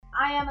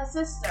I am a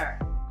sister.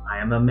 I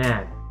am a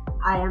man.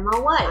 I am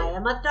a wife. I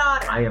am a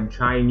daughter. I am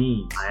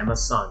Chinese. I am a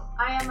son.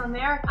 I am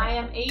American. I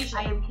am Asian.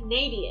 I am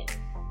Canadian.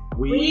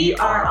 We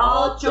are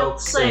all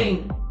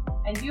Joksing.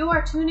 And you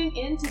are tuning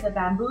in to the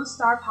Bamboo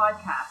Star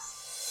Podcast.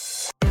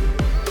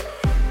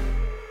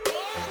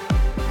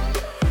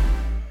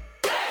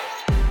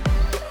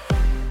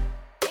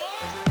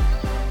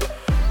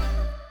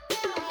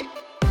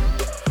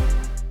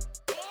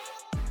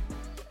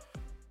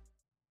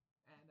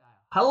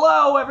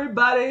 Hello,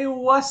 everybody.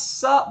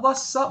 What's up?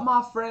 What's up,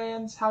 my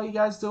friends? How you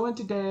guys doing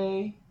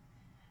today?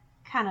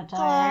 Kind of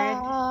tired.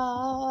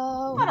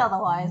 But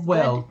otherwise, good.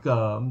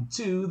 Welcome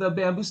to the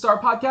Bamboo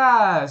Star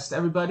Podcast,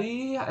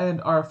 everybody,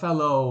 and our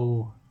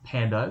fellow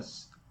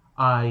pandas.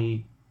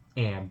 I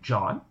am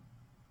John.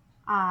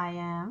 I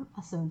am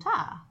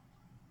Asunta.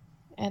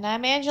 And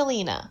I'm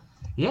Angelina.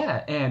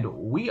 Yeah,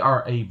 and we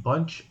are a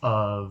bunch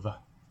of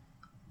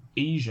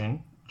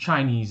Asian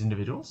Chinese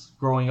individuals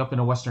growing up in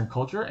a Western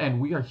culture,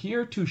 and we are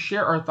here to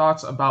share our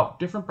thoughts about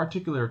different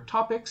particular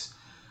topics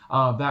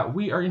that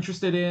we are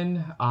interested in.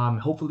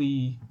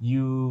 Hopefully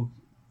you,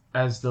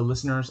 as the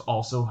listeners,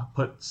 also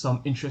put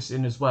some interest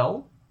in as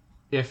well.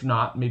 If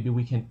not, maybe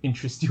we can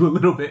interest you a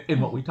little bit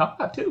in what we talk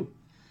about too.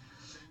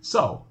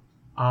 So,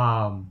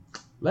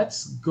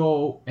 let's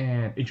go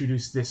and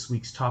introduce this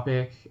week's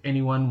topic.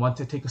 Anyone want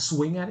to take a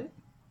swing at it?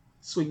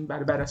 Swing,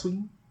 bada,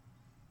 swing.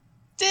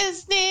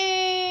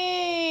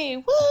 Disney!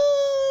 Woo!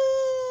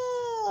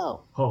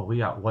 Oh, we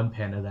got one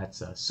panda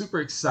that's super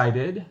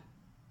excited.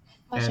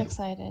 Much and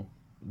excited.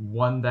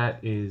 One that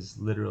is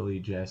literally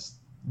just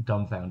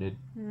dumbfounded.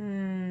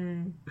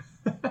 Disney!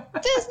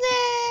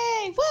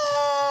 Woo!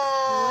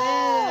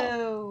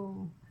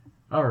 Whoa.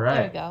 All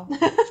right. There we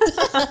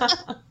go.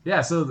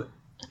 Yeah, so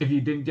if you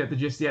didn't get the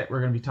gist yet,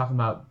 we're going to be talking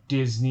about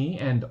Disney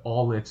and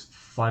all its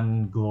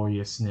fun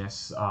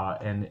gloriousness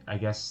and I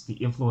guess the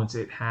influence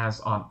it has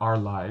on our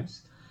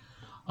lives.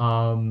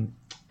 I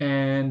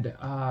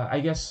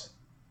guess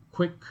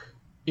quick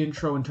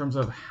intro in terms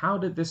of how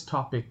did this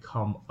topic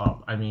come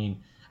up? I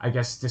mean, I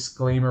guess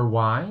disclaimer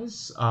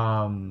wise,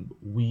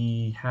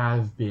 we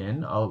have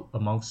been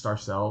amongst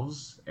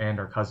ourselves and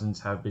our cousins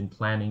have been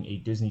planning a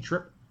Disney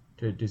trip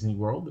to Disney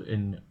World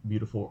in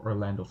beautiful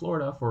Orlando,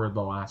 Florida for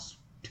the last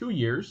 2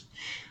 years,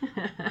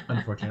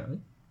 unfortunately,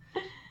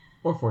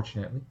 or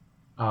fortunately,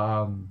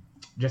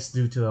 just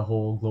due to the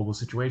whole global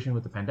situation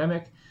with the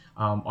pandemic.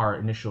 Our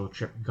initial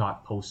trip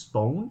got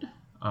postponed.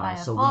 By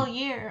a full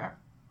year.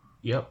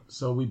 Yep.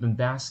 So we've been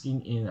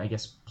basking in, I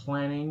guess,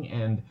 planning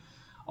and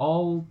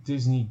all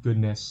Disney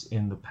goodness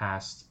in the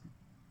past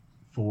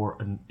for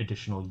an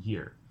additional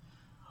year.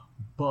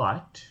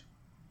 But,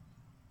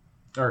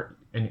 or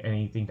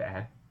anything to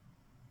add?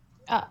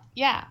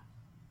 Yeah.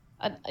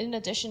 In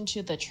addition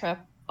to the trip,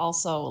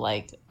 also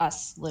like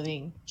us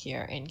living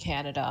here in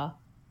Canada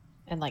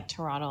and like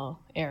Toronto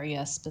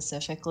area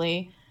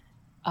specifically,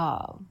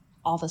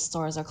 all the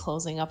stores are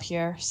closing up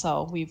here,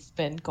 so we've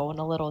been going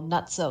a little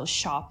nutso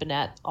shopping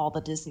at all the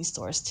Disney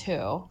stores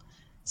too.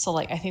 So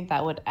like I think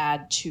that would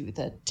add to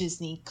the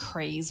Disney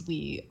craze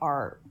we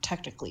are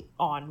technically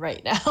on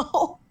right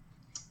now.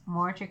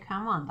 More to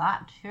come on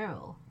that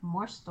too.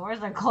 More stores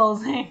are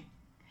closing.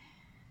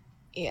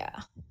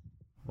 Yeah.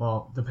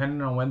 Well,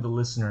 depending on when the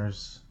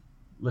listeners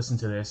listen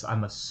to this,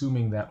 I'm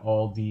assuming that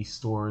all the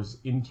stores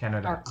in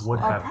Canada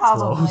would have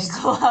probably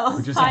closed,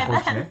 which is by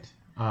unfortunate.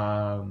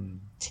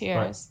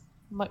 Tears.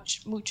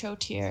 Mucho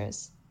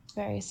tears.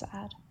 Very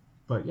sad.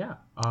 But yeah.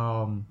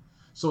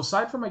 So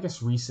aside from, I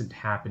guess, recent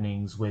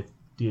happenings with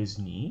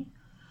Disney,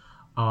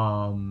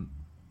 I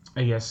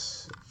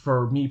guess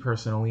for me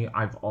personally,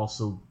 I've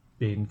also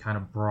been kind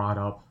of brought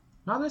up,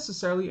 not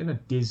necessarily in a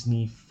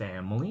Disney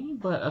family,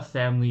 but a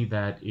family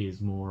that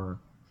is more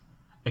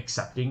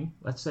accepting,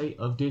 let's say,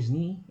 of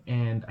Disney.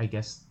 And I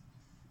guess,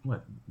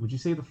 what would you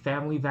say the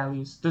family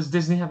values? Does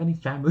Disney have any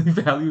family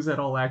values at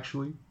all,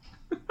 actually?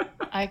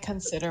 I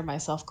consider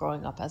myself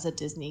growing up as a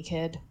Disney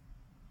kid.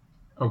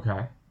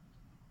 Okay.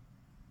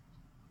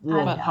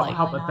 Well,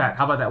 how about that?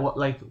 How about that? What?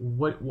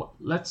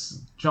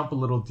 Let's jump a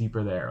little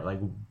deeper there. Like,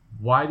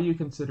 why do you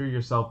consider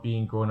yourself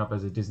being growing up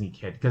as a Disney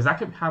kid? Because that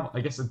could have, I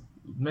guess,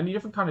 many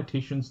different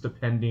connotations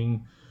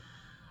depending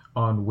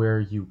on where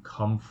you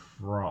come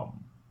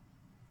from.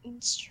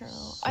 It's true.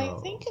 I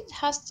think it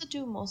has to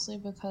do mostly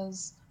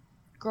because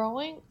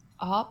growing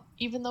up,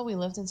 even though we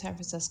lived in San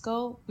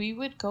Francisco, we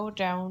would go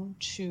down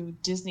to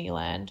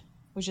Disneyland,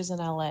 which is in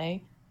LA,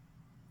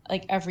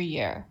 like every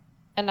year.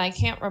 And I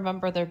can't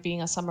remember there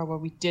being a summer where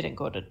we didn't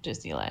go to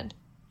Disneyland.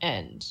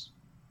 And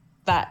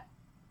that,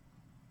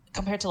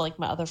 compared to like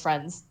my other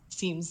friends,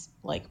 seems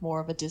like more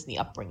of a Disney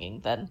upbringing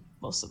than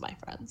most of my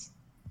friends.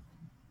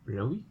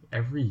 Really?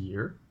 Every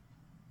year?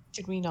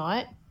 Did we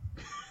not?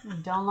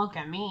 Don't look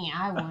at me.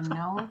 I wouldn't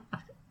know.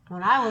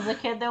 When I was a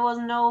kid, there was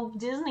no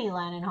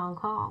Disneyland in Hong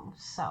Kong,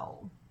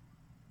 so...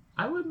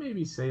 I would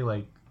maybe say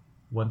like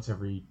once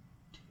every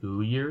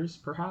 2 years,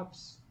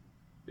 perhaps,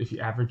 if you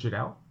average it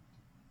out.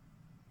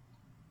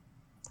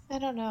 I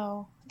don't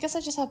know. I guess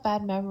I just have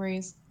bad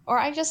memories. Or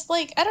I just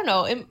like, I don't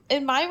know.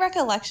 In my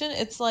recollection,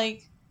 it's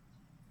like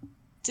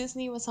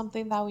Disney was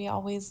something that we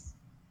always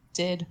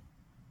did.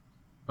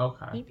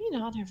 Okay. Maybe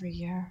not every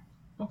year.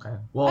 Okay.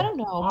 Well, I don't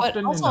know, but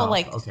often also enough.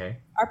 like Okay.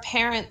 our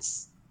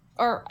parents,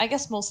 or I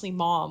guess mostly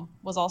mom,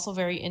 was also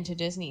very into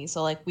Disney.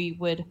 So like we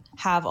would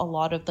have a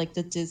lot of like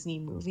the Disney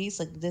movies,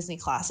 like the Disney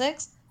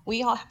classics.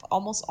 We all have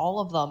almost all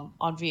of them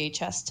on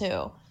VHS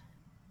too.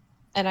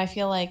 And I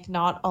feel like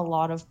not a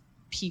lot of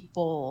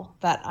people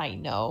that I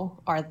know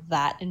are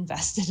that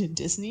invested in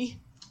Disney.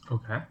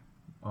 Okay.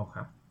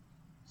 Okay.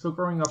 So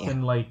growing up Yeah.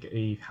 in like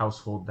a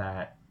household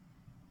that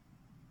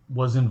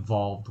was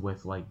involved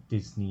with like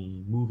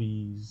Disney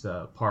movies,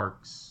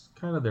 parks,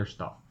 kind of their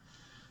stuff.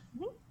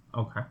 Mhm.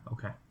 Okay.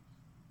 Okay.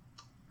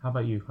 How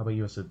about you? How about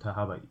you, Asita?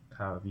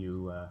 How have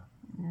you?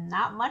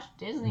 Not much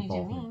Disney to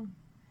Involvement. me.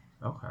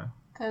 Okay.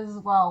 Because,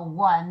 well,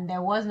 one,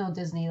 there was no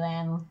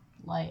Disneyland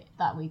like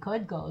that we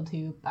could go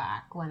to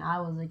back when I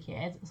was a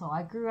kid. So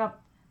I grew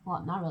up,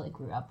 well, not really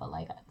grew up, but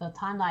like the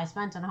time that I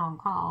spent in Hong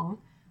Kong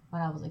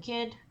when I was a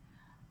kid,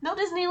 no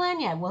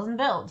Disneyland yet, wasn't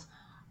built.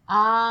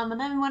 And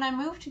then when I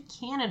moved to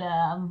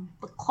Canada,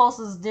 the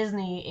closest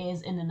Disney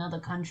is in another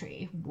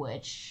country,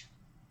 which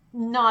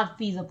not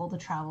feasible to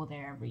travel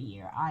there every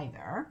year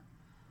either.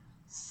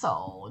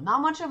 So,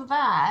 not much of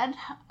that.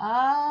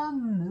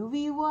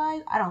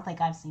 Movie-wise, I don't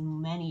think I've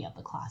seen many of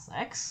the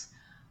classics.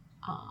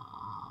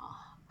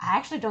 I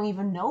actually don't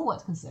even know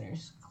what's considered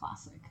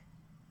classic.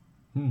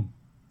 Is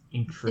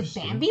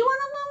Interesting. Bambi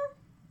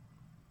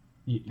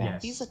one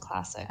Bambi's Yes. a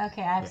classic. of them?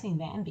 Okay, I've Yeah. seen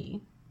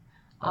Bambi.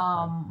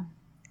 Okay.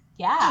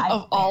 Yeah. I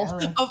Of all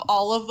barely- of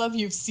all of them,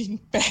 you've seen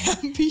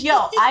Bambi.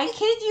 Yo, I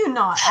kid you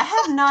not. I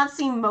have not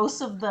seen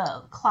most of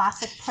the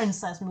classic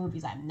princess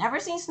movies. I've never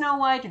seen Snow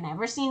White. I've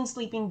never seen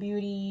Sleeping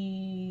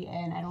Beauty,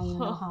 and I don't even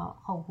know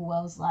who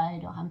else I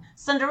don't have.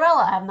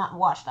 Cinderella. I have not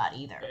watched that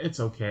either. It's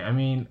okay. I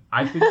mean,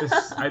 I think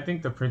I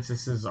think the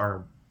princesses are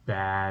a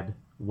bad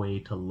way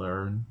to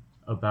learn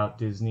about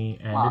Disney,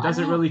 and Well, it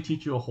doesn't I mean- really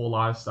teach you a whole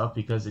lot of stuff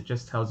because it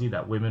just tells you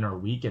that women are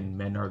weak and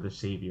men are the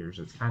saviors.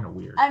 It's kind of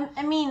weird.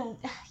 I mean,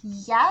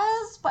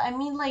 yes, but I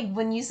mean, like,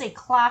 when you say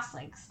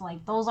classics,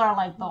 like, those are,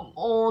 like, the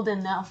old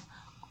enough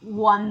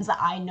ones that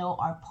I know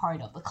are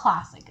part of the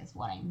classic, is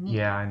what I mean.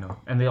 Yeah, I know.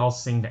 And they all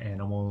sing to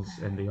animals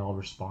and they all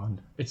respond.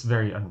 It's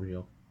very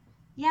unreal.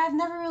 Yeah, I've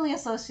never really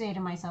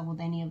associated myself with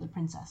any of the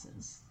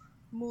princesses.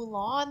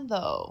 Mulan,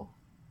 though.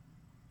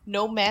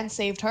 No man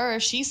saved her.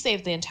 She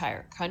saved the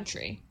entire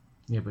country.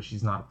 Yeah, but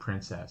she's not a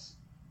princess.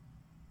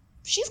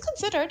 She's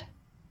considered.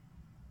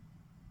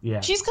 Yeah.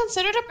 She's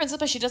considered a princess,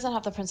 but she doesn't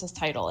have the princess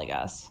title, I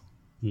guess.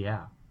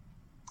 Yeah.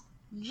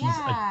 She's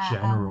Yeah, a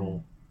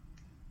general.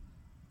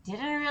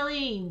 Didn't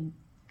really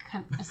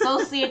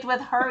associate with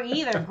her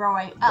either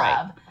growing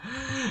Right. up.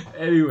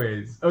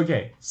 Anyways,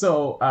 okay.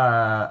 So,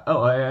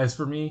 as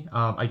for me,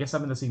 I guess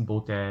I'm in the same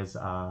boat as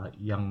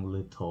young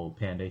little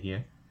panda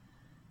here,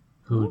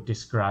 who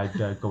described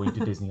going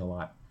to Disney a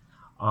lot.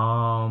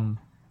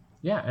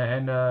 Yeah,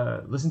 and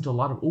listened to a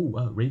lot of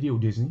Radio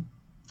Disney.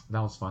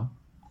 That was fun.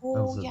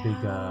 That was a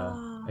big,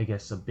 I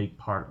guess, a big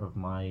part of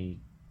my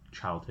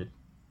childhood.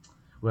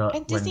 Well,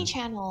 And Disney when-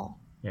 Channel.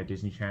 Yeah,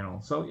 Disney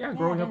Channel. So yeah, Yeah, I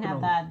growing up didn't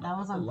in have that. That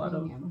was on a lot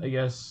premium. of, I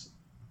guess,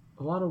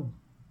 a lot of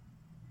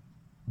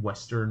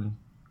Western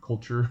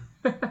culture.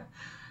 We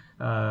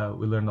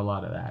learned a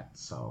lot of that.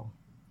 So,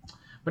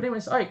 but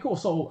anyways, all right, cool.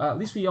 So at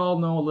least we all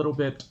know a little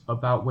bit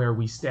about where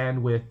we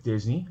stand with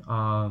Disney.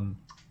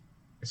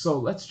 So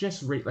let's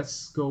just rate.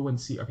 Let's go and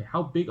see. Okay,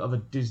 how big of a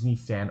Disney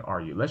fan are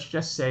you? Let's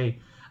just say,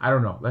 I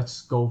don't know.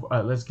 Let's go.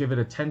 Let's give it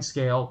a 10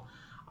 scale.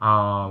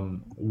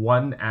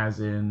 1 as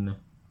in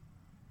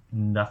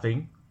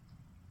nothing,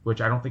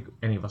 which I don't think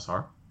any of us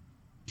are.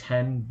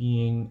 10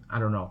 being, I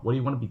don't know. What do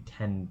you want to be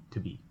 10 to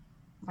be?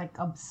 Like,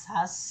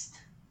 obsessed.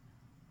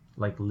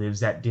 Like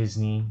lives at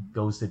Disney,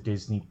 goes to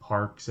Disney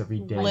parks every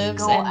day.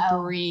 Lives Go and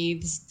out.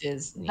 breathes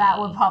Disney. That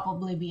would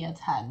probably be a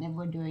 10 if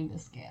we're doing the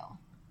scale.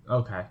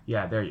 Okay,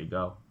 yeah, there you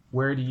go.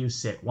 Where do you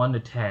sit? 1 to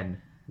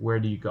 10. Where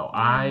do you go?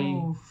 I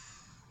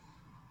Oof.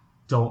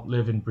 don't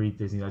live and breathe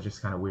Disney. That's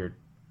just kind of weird.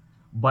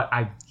 But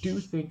I do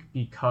think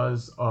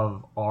because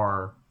of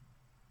our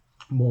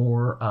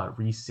more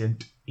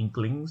recent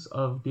inklings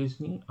of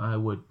Disney, I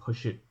would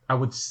push it. I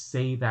would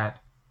say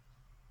that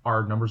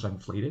our numbers are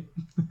inflated.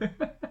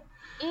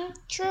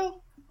 True.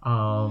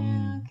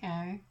 Yeah,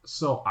 okay.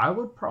 So I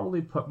would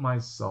probably put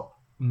myself.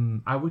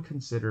 I would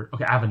consider.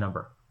 Okay, I have a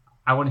number.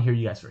 I want to hear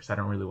you guys first. I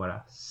don't really want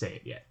to say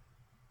it yet.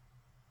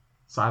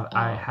 So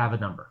I have a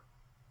number.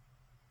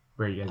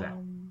 Where are you guys at?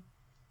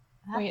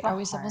 Wait, That's are a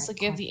we supposed to hard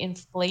give the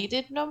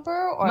inflated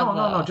number or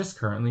No, just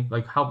currently.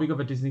 Like, how big of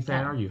a Disney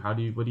fan Oh. are you?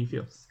 What do you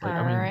feel? Like,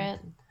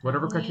 current?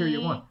 whatever criteria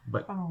you want,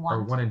 but From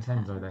or 1 1 to in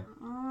 10s 10. are they?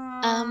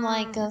 I'm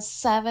like a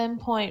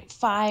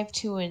 7.5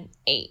 to an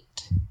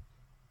 8.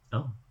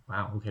 Oh,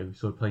 wow. Okay,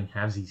 so we're playing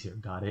halvesies here.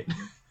 Got it.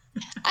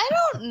 I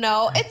don't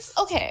know. It's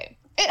okay.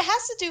 It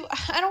has to do.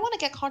 I don't want to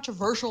get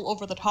controversial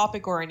over the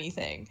topic or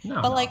anything. No,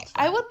 but no, like, it's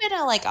I fine. would been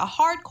like a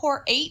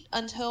hardcore 8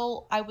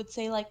 until I would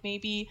say like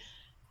maybe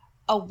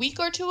a week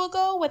or two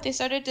ago when they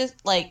started to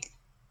like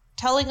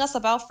telling us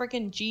about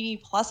freaking Genie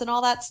Plus and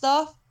all that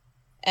stuff,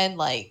 and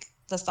like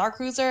the Star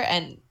Cruiser,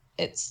 and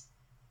it's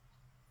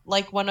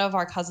like one of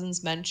our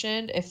cousins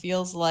mentioned, it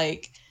feels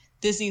like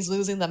Disney's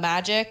losing the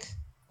magic,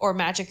 or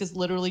magic is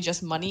literally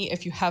just money.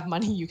 If you have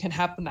money, you can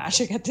have the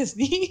magic at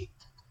Disney.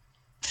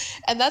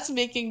 And that's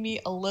making me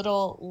a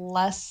little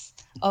less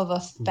of a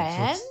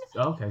fan.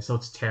 So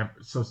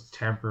it's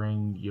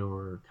tampering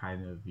your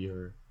kind of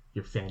your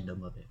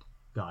fandom of it.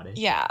 Got it.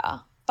 Yeah.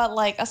 But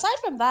like aside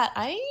from that,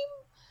 I'm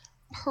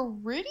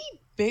pretty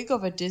big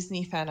of a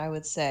Disney fan, I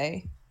would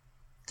say.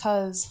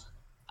 'Cause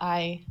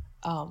I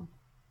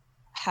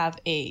have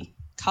a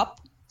cup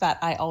that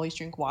I always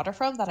drink water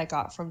from that I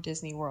got from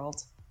Disney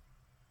World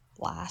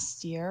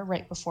last year,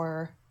 right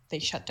before they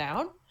shut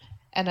down.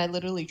 And I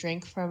literally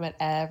drink from it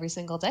every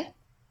single day.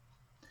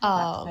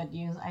 That's good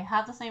news. I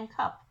have the same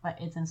cup, but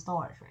it's in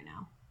storage right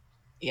now.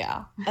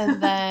 Yeah.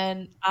 And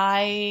then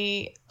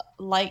I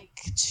like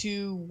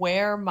to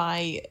wear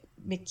my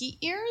Mickey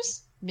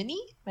ears,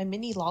 my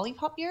mini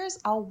lollipop ears.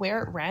 I'll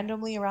wear it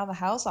randomly around the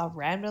house. I'll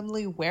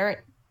randomly wear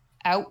it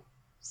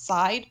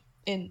outside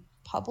in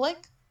public.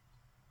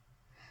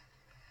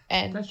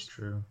 And that's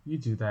true. You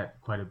do that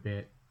quite a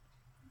bit.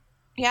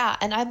 Yeah,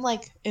 and I'm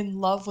like in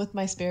love with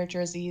my Spirit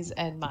jerseys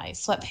and my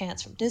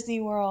sweatpants from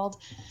Disney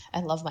World.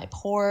 I love my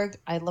Porg.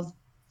 I love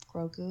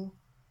Grogu.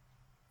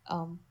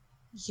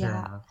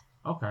 Yeah.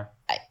 Okay.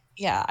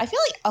 I feel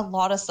like a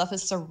lot of stuff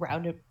is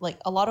surrounded, like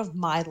a lot of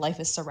my life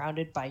is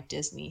surrounded by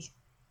Disney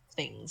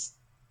things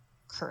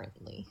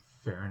currently.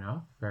 Fair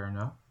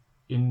enough.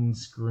 In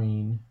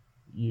screen,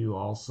 you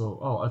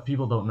also, if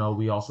people don't know,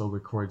 we also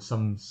record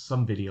some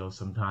videos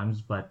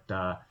sometimes, but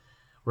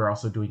we're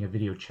also doing a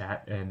video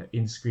chat, and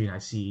in screen I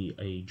see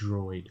a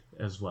droid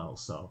as well.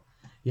 So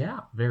yeah,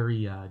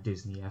 very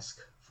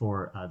Disney-esque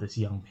for this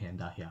young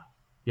panda here.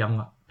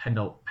 Young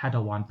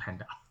Padawan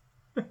panda.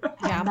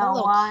 Yeah, I'm a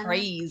little Padawan.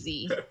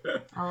 crazy.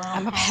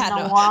 I'm a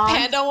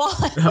Padawan. Padawan.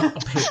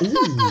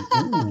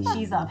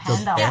 She's a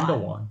The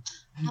Padawan.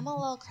 I'm a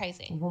little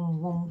crazy. Vroom,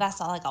 vroom. That's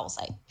all I gotta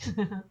say.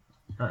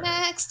 All right.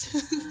 Next.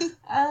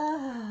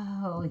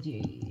 Oh,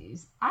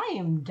 jeez. I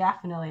am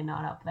definitely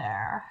not up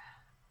there.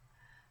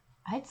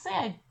 I'd say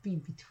I'd be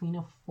between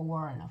a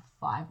 4 and a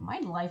 5. My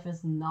life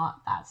is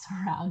not that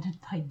surrounded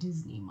by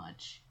Disney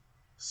much.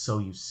 So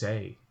you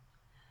say.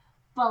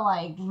 But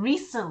like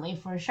recently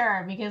for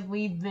sure, because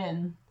we've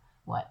been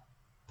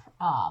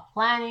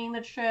planning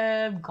the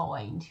trip,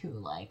 going to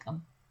like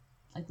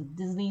the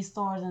Disney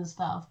stores and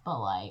stuff. But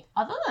like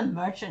other than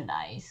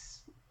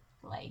merchandise,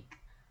 like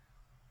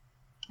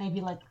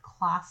maybe like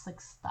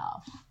classic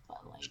stuff,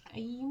 but like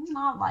I'm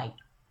not like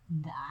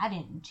that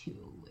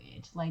into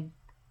it. Like,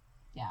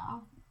 yeah.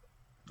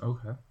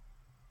 Okay.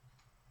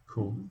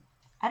 Cool.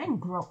 I didn't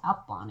grow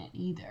up on it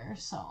either,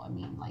 so I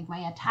mean, like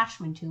my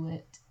attachment to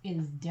it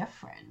is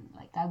different.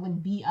 Like I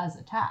wouldn't be as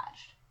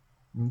attached.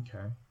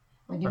 Okay.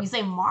 Like if you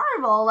say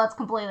Marvel, that's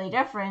completely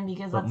different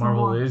because But that's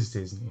Marvel more... is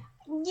Disney.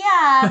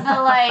 Yeah,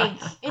 but like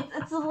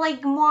it's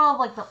like more of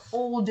like the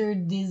older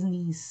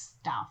Disney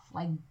stuff.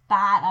 Like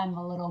that I'm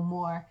a little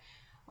more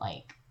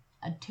like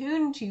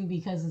attuned to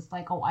because it's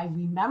like, oh, I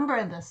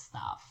remember this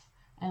stuff.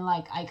 And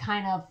like I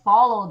kind of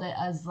followed it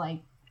as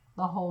like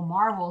the whole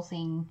Marvel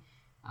thing,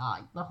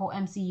 the whole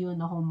MCU and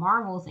the whole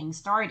Marvel thing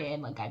started.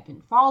 Like I've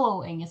been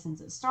following it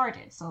since it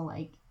started. So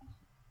like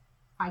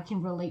I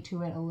can relate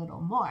to it a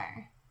little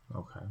more.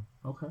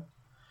 Okay.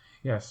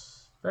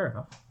 Yes, fair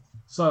enough.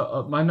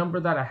 So my number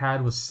that I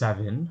had was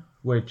 7,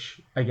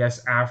 which I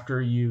guess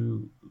after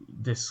you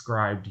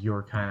described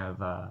your kind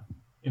of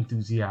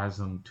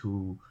enthusiasm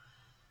to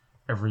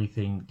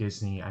everything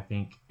Disney, I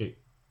think it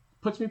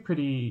puts me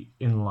pretty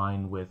in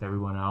line with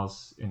everyone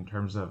else in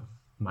terms of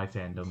my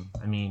fandom.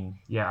 I mean,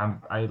 yeah,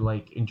 I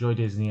like enjoy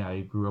Disney.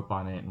 I grew up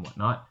on it and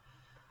whatnot.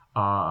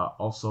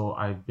 Also,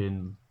 I've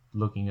been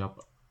looking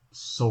up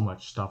so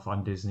much stuff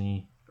on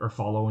Disney or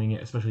following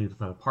it, especially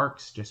for the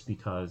parks, just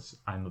because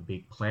I'm a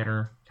big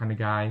planner kind of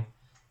guy.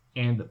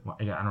 And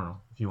I don't know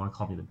if you want to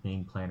call me the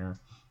main planner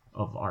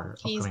of our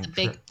He's upcoming the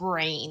big trip.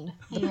 brain.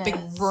 The Yes.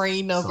 big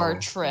brain of our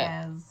trip.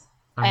 Yes.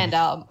 And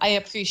I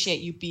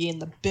appreciate you being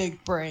the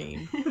big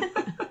brain.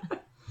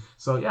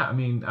 So yeah, I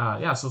mean,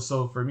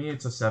 So for me,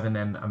 it's a 7,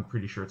 and I'm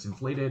pretty sure it's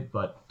inflated,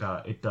 but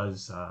it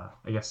does,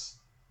 I guess,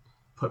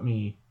 put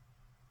me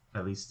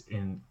at least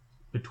in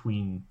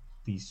between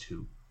these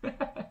two.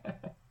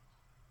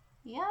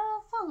 Yeah,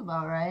 sounds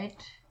about right.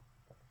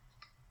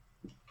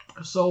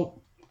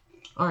 So,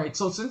 all right.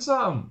 So since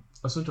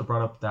Asunta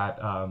brought up that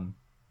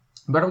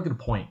brought up a good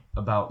point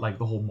about like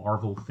the whole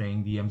Marvel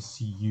thing, the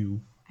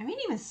MCU. I mean,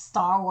 even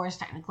Star Wars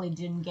technically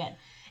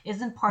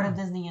isn't part of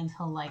Disney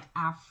until like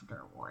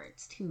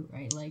afterwards too,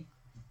 right? Like,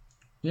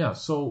 Yeah.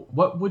 So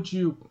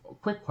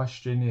quick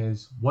question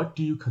is, what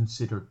do you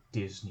consider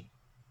Disney?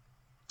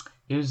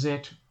 Is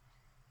it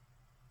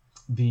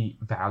the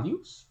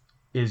values?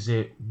 Is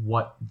it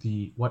what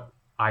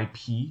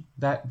IP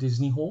that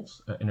Disney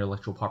holds,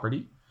 intellectual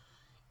property?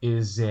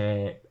 Is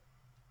it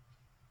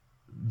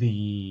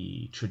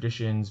the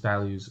traditions,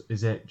 values?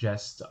 Is it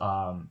just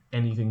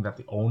anything that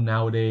they own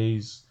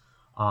nowadays?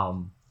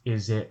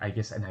 Is it, I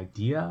guess, an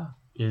idea?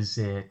 Is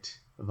it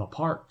the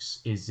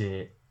parks? Is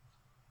it,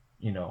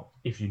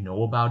 if you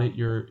know about it,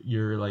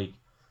 you're like,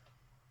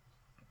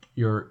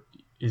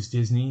 is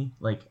Disney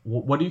like,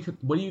 what do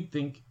you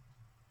think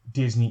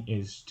Disney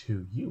is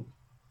to you?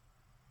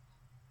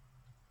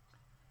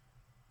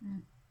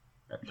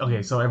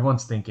 Okay, so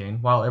everyone's thinking.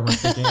 While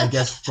everyone's thinking, I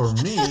guess for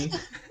me,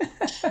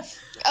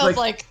 I was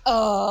like,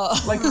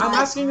 I'm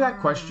asking that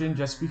question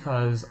just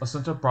because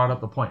Asunta brought up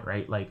the point,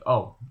 right? Like,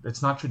 oh,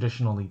 it's not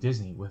traditionally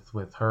Disney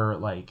with her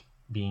like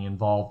being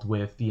involved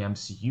with the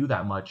MCU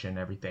that much and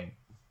everything,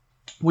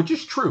 which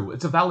is true.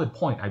 It's a valid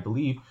point, I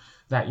believe,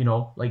 that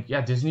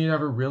Disney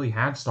never really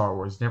had Star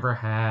Wars, never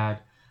had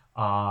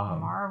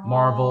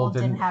Marvel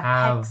didn't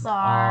have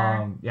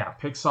Pixar.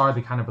 Pixar.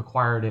 They kind of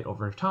acquired it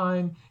over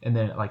time, and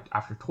then like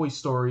after Toy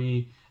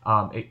Story,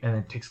 and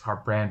then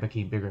Pixar brand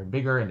became bigger and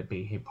bigger, and it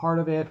became part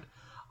of it.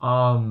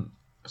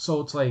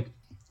 So it's like,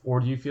 or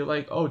do you feel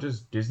like, oh,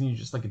 just Disney,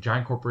 just like a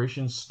giant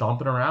corporation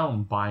stomping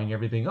around buying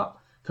everything up?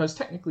 Because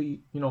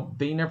technically,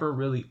 they never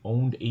really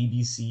owned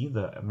ABC,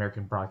 the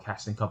American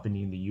Broadcasting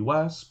Company in the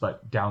U.S.,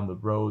 but down the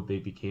road they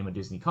became a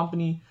Disney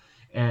company,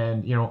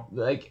 and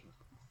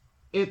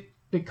it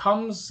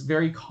becomes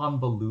very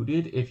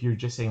convoluted if you're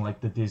just saying like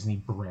the Disney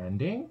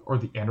branding or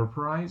the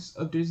enterprise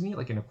of Disney,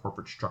 like in a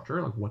corporate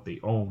structure, like what they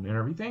own and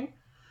everything,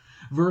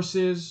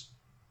 versus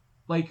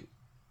like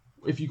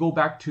if you go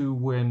back to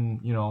when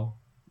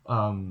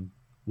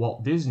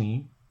Walt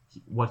Disney,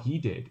 what he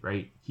did,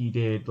 right? He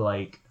did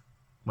like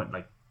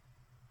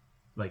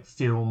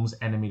films,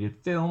 animated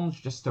films,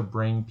 just to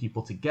bring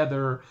people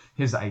together.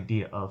 His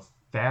idea of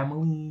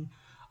family.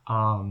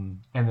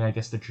 And then I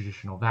guess the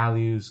traditional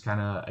values kind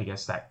of, I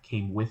guess that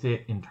came with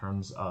it in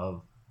terms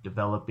of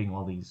developing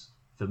all these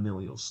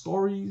familial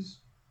stories.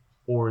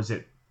 Or is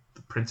it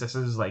the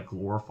princesses like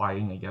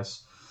glorifying, I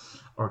guess,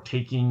 or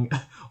taking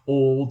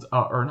old,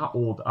 or not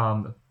old,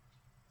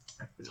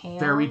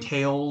 fairy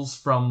tales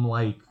from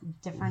like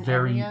different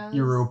very areas.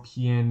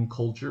 European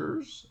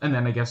cultures, and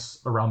then I guess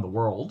around the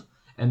world,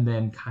 and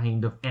then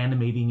kind of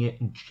animating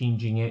it and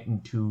changing it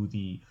into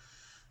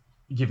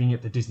giving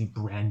it the Disney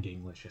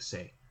branding, let's just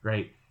say,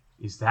 right?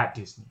 Is that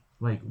Disney?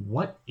 Like,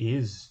 what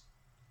is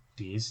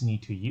Disney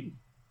to you?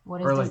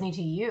 What is Disney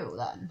to you,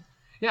 then?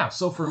 Yeah,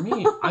 so for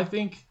me, I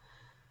think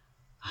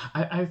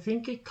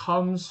it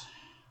comes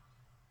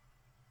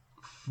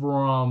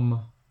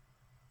from...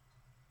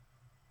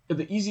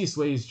 The easiest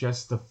way is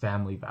just the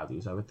family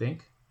values, I would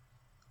think.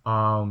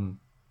 And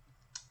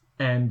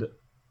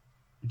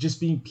just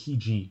being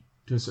PG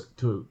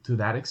to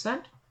that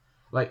extent.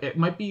 Like, it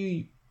might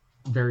be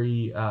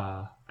very...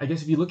 I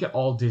guess if you look at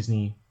all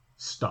Disney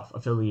stuff,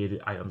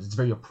 affiliated items, it's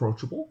very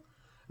approachable,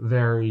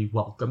 very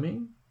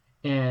welcoming,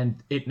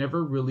 and it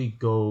never really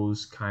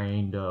goes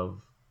kind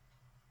of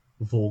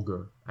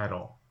vulgar at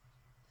all.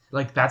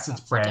 Like, that's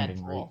its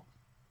branding, right?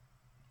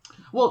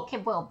 Well, okay,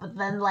 but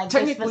then like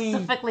technically, they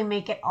specifically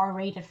make it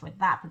R-rated for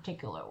that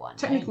particular one.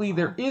 Technically, right?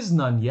 There is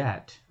none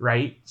yet,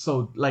 right?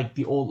 So, like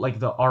the old, like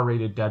the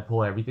R-rated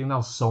Deadpool, everything.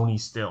 Now Sony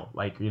still,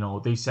 like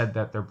they said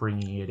that they're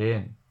bringing it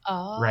in,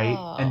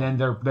 right? And then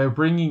they're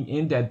bringing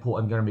in Deadpool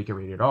and gonna make it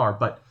rated R.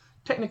 But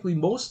technically,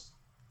 most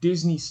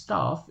Disney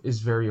stuff is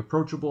very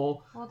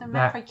approachable. Well, they're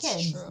meant for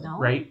kids, no?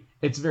 Right?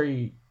 It's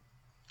very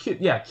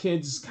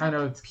kids kind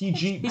of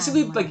PG. Kids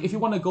Basically, friendly. like if you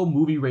want to go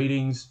movie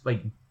ratings,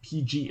 like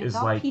PG is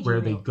like PG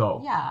where they go.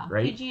 Yeah,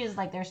 right? PG is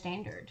like their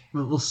standard.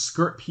 We'll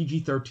skirt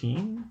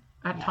PG-13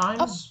 at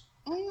times.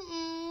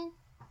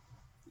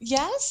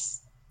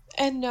 Yes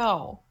and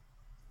no.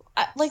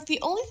 Like the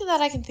only thing that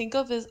I can think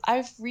of is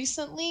I've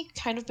recently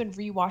kind of been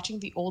rewatching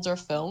the older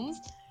films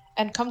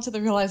and come to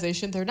the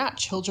realization they're not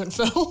children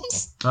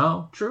films.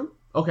 Oh, true.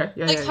 Okay,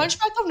 yeah,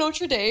 Hunchback of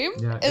Notre Dame.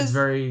 Yeah, it's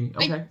very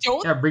okay. I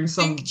don't bring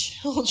some think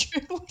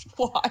children would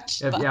watch.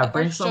 That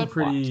bring some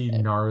pretty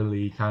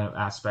gnarly kind of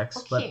aspects.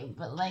 Okay,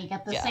 but like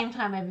at the same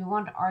time, if you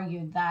want to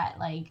argue that,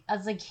 like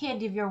as a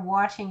kid, if you're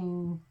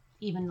watching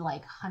even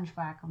like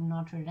Hunchback of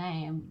Notre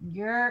Dame,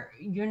 you're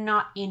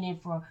not in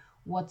it for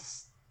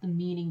what's the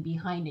meaning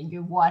behind it.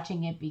 You're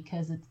watching it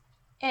because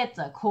it's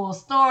a cool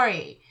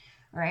story.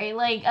 Right?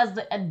 Like, as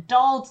the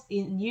adult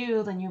in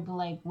you, then you'll be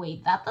like,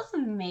 wait, that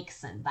doesn't make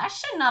sense. That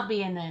should not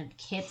be in a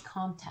kid's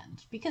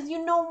content. Because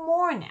you know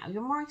more now.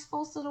 You're more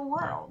exposed to the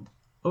world.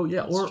 Oh,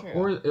 yeah. But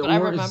I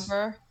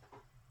remember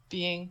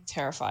being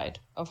terrified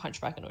of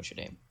Hunchback of Notre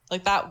Dame.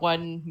 Like, that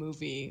one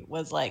movie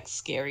was, like,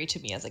 scary to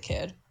me as a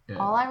kid. Yeah.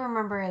 All I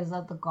remember is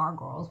that the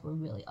gargoyles were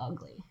really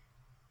ugly.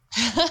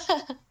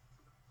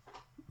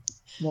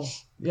 Well,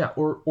 yeah.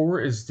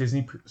 Or is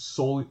Disney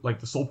solely, like,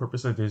 the sole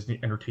purpose of Disney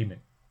entertainment?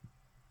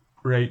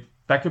 Right,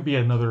 that could be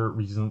another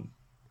reason,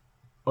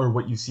 or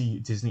what you see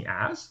Disney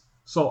as.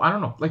 So I don't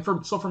know. Like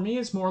for me,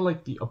 it's more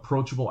like the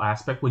approachable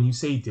aspect. When you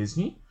say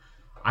Disney,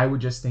 I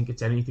would just think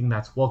it's anything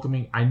that's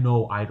welcoming. I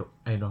know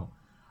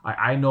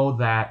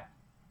that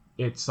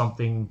it's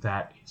something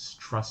that is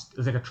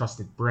it's like a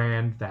trusted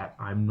brand that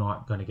I'm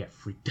not gonna get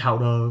freaked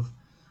out of.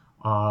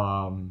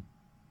 I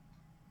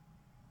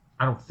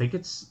don't think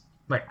it's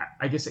like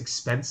I guess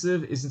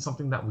expensive isn't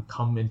something that would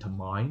come into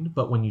mind,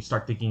 but when you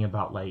start thinking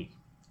about like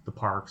the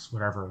parks,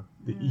 whatever,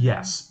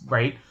 yes,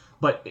 right.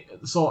 But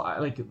so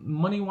like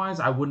money wise,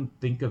 I wouldn't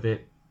think of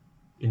it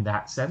in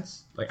that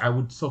sense. Like I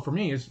would. So for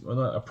me, it's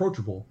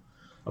approachable,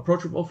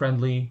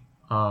 friendly,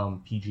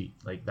 PG.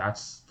 Like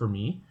that's for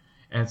me,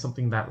 and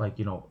something that like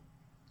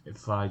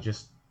if I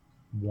just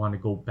want to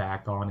go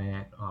back on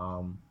it,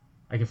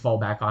 I can fall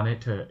back on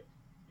it to.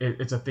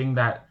 It's a thing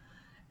that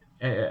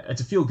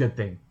it's a feel good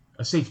thing,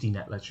 a safety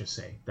net. Let's just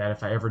say that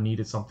if I ever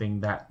needed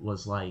something that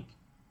was like,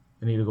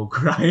 I need to go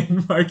cry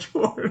in my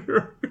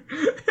corner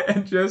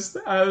and just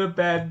had a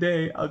bad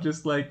day, I'll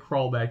just like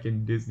crawl back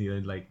in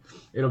Disneyland. Like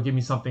it'll give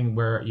me something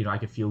where I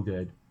can feel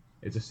good.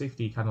 It's a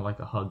safety, kind of like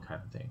a hug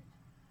kind of thing,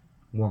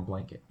 warm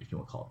blanket if you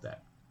want to call it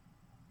that.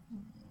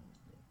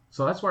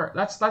 So that's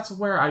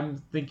where I'm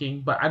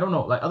thinking, but I don't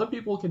know. Like other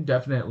people can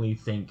definitely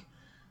think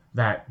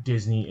that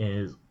Disney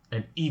is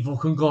an evil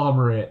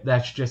conglomerate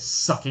that's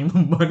just sucking the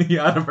money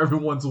out of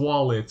everyone's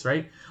wallets,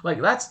 right?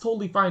 Like that's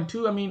totally fine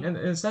too. I mean, in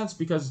a sense,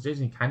 because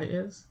Disney kind of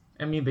is.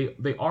 I mean,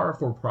 they are a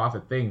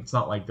for-profit thing. It's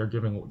not like they're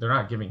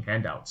not giving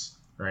handouts,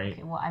 right?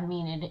 Okay, well, I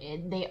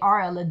mean, they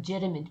are a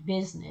legitimate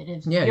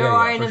business. If Yeah, you yeah,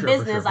 are yeah, in for a sure,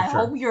 business, for I sure.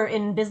 hope you're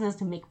in business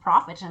to make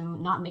profit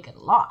and not make a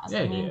loss.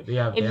 Yeah, I mean, they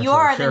have if you sort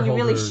of are, then you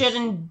really shareholders.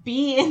 shouldn't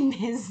be in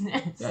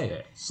business.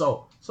 Yeah.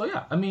 So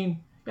yeah. I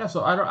mean, yeah.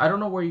 So I don't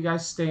know where you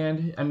guys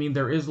stand. I mean,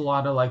 there is a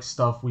lot of like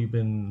stuff we've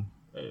been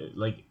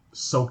like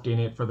soaked in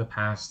it for the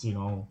past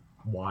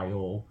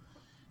while.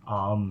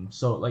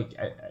 So like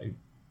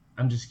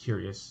I'm just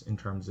curious in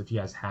terms if you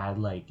guys had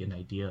like an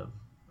idea of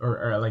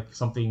or like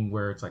something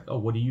where it's like, oh,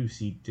 what do you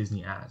see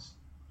Disney as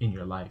in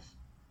your life,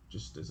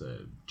 just as a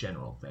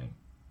general thing?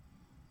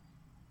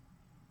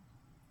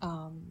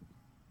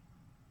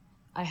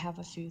 I have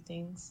a few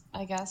things,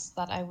 I guess,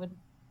 that I would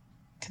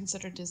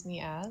consider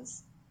Disney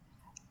as.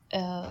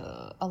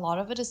 A lot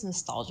of it is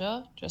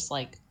nostalgia, just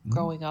like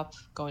growing up,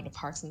 going to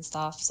parks and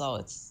stuff. So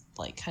it's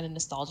like kind of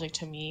nostalgic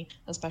to me,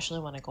 especially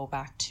when I go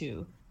back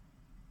to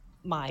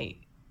my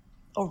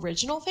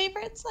original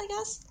favorites, I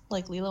guess,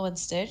 like Lilo and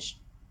Stitch.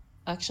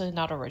 Actually,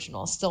 not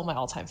original, still my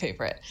all-time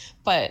favorite,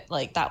 but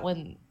like that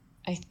one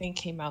I think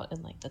came out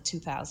in like the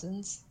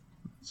 2000s.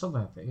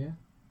 Something like that, yeah.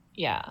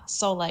 Yeah,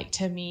 so like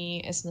to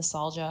me it's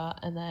nostalgia,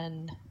 and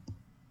then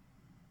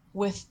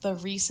with the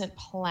recent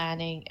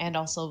planning and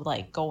also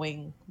like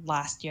going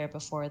last year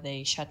before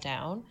they shut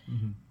down,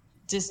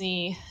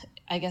 Disney,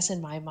 I guess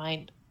in my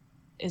mind,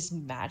 is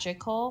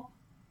magical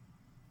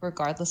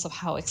regardless of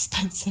how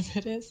expensive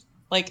it is.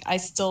 Like I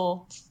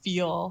still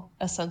feel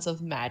a sense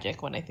of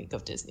magic when I think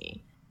of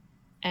Disney.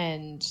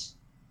 And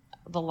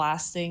the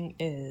last thing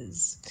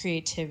is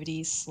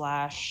creativity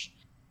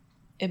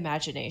 /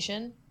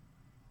 imagination.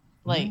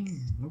 Like,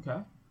 okay.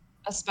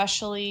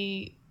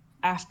 Especially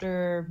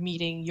after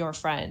meeting your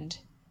friend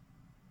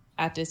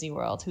at Disney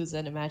World, who's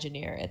an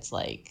Imagineer, it's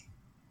like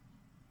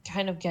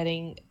kind of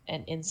getting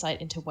an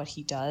insight into what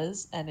he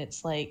does. And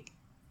it's like,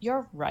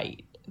 you're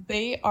right.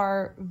 They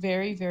are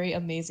very, very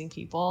amazing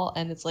people.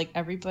 And it's like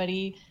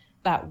everybody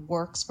that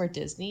works for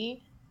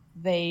Disney,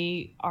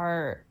 they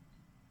are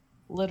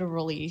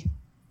literally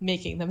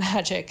making the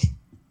magic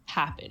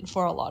happen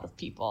for a lot of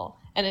people.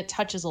 And it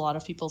touches a lot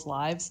of people's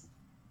lives.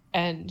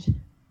 And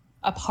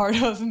a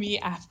part of me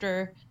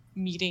after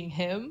meeting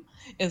him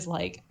is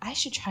like, I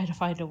should try to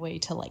find a way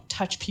to like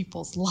touch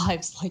people's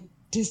lives like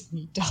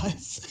Disney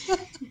does.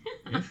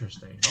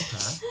 Interesting.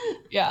 Okay.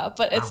 Yeah,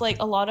 but it's like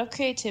a lot of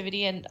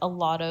creativity and a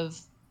lot of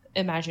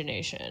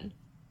imagination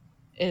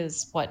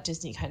is what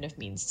Disney kind of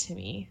means to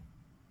me.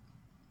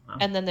 Wow.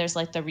 And then there's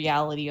like the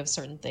reality of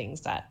certain things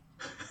that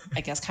I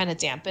guess kind of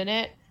dampen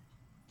it,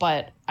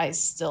 but I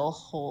still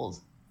hold,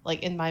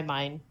 like in my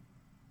mind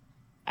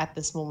at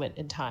this moment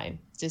in time,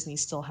 Disney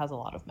still has a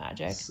lot of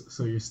magic.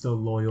 So you're still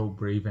loyal,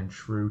 brave, and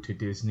true to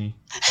Disney?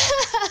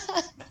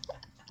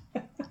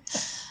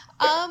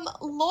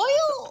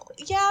 Loyal,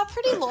 yeah,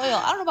 pretty loyal.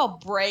 I don't know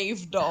about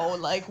brave though.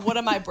 Like, what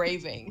am I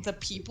braving? The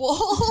people?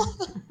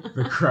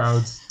 The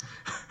crowds.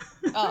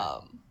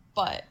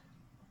 But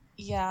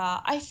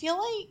yeah, I feel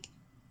like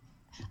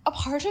a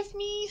part of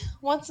me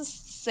wants to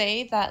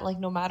say that, like,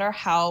 no matter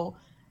how,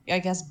 I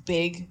guess,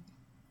 big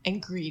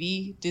and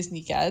greedy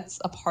Disney gets,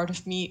 a part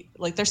of me,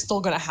 like, they're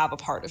still gonna have a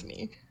part of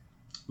me.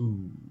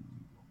 Ooh.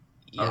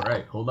 Yeah. All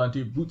right, hold on to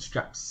your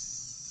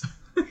bootstraps.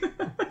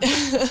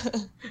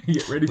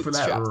 Get ready for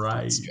that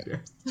ride.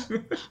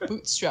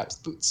 Bootstraps.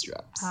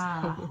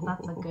 Ah,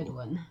 that's a good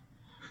one.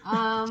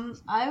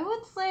 I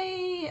would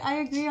say I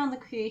agree on the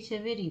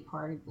creativity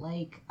part.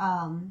 Like,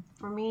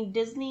 for me,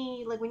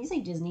 Disney, like when you say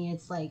Disney,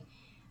 it's like,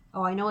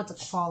 oh, I know it's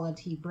a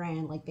quality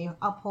brand. Like they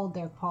uphold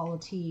their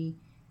quality,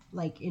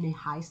 like in a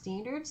high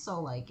standard.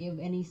 So like if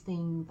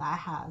anything that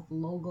has the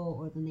logo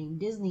or the name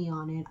Disney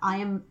on it, I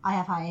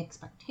have high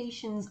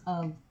expectations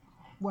of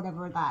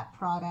whatever that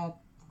product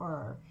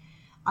or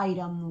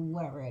item,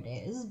 whatever it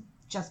is,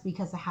 just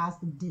because it has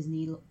the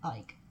Disney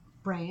like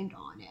brand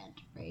on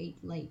it, right?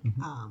 Like,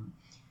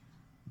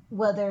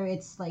 whether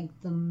it's like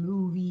the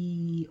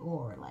movie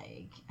or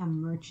like a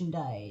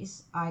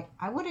merchandise, I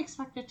would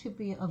expect it to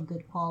be of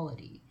good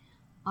quality.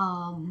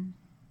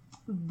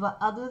 But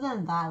other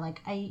than that,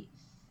 like I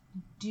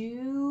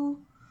do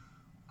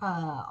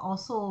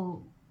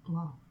also,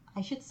 well,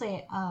 I should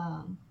say,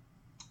 I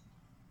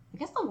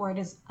guess the word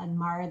is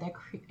admire their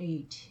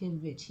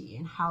creativity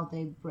and how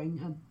they bring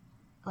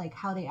a, like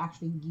how they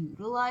actually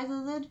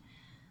utilizes it.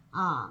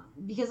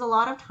 Because a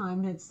lot of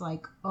times it's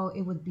like, oh,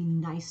 it would be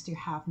nice to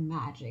have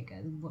magic,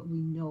 and what we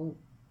know,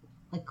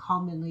 like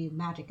commonly,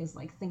 magic is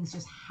like things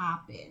just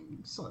happen,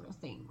 sort of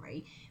thing,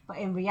 right? But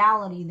in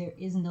reality, there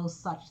is no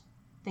such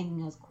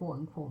thing as quote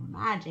unquote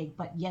magic,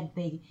 but yet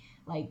they,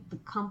 like the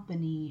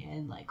company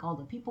and like all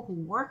the people who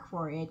work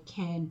for it,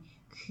 can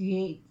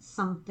create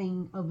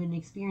something of an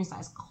experience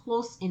that's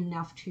close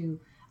enough to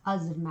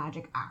as if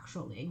magic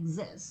actually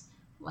exists.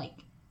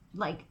 Like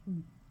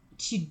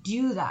to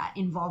do that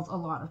involves a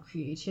lot of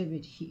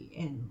creativity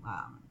and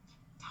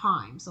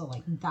time. So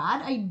like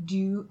that I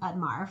do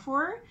admire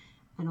for.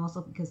 And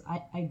also because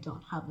I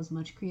don't have as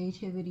much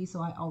creativity,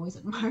 so I always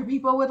admire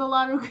people with a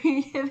lot of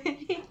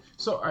creativity.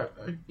 So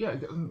yeah,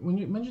 when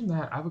you mentioned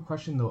that, I have a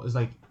question though. Is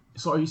like,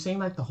 so are you saying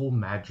like the whole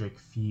magic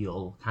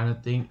feel kind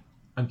of thing?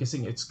 I'm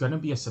guessing it's gonna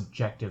be a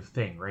subjective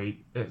thing, right?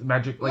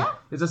 Magic, like, Yeah.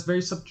 it's this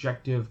very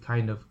subjective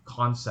kind of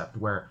concept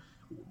where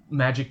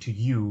magic to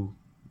you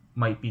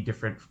might be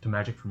different to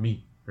magic for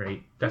me,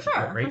 right? For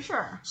sure, right? for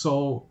sure.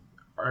 So,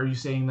 are you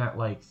saying that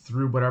like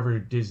through whatever the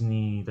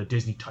Disney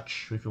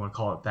touch, if you want to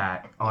call it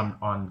that,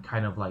 on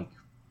kind of like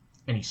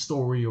any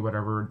story or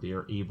whatever,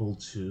 they're able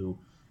to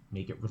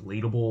make it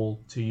relatable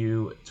to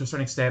you to a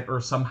certain extent, or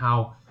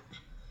somehow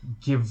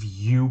give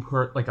you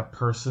like a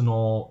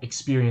personal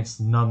experience,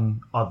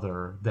 none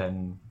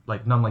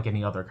like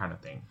any other kind of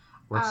thing,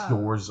 where it's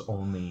yours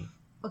only.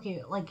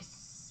 Okay, like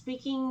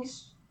speaking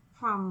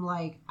from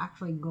like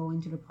actually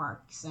going to the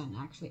parks and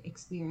actually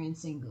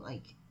experiencing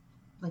like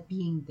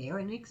being there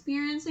and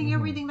experiencing Mhm.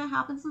 everything that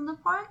happens in the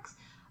parks.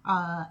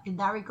 In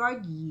that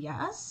regard,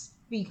 yes,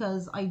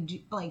 because I do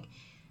like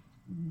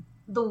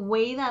the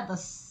way that the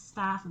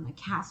staff and the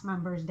cast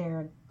members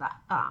there,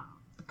 that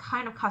the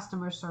kind of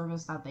customer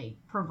service that they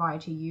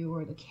provide to you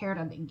or the care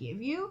that they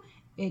give you,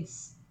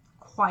 it's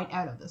quite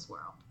out of this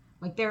world.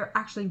 Like they're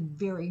actually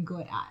very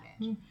good at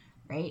it,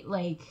 right?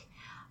 Like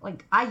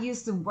I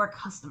used to work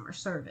customer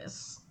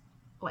service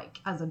like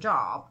as a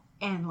job,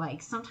 and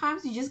like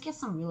sometimes you just get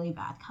some really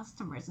bad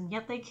customers, and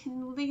yet they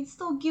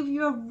still give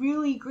you a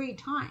really great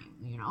time,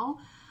 you know.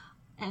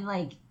 And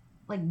like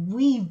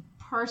we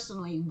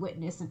personally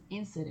witnessed an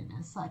incident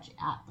as such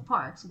at the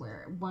parks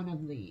where one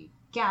of the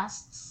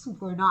guests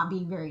were not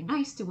being very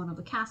nice to one of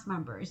the cast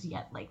members,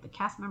 yet like the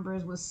cast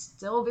members was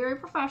still very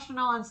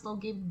professional and still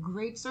gave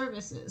great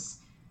services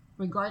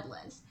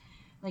regardless.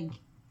 like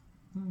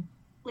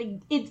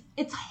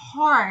it's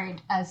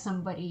hard as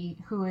somebody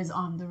who is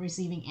on the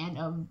receiving end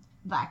of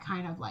that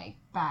kind of like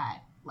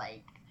bad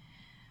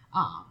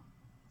um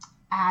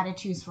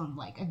attitudes from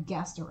like a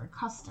guest or a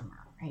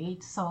customer,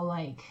 right? So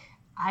like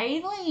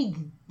I like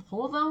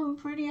hold them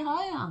pretty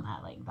high on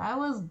that. Like that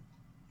was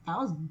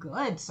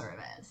good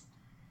service.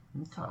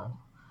 Okay.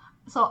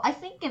 So I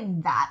think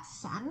in that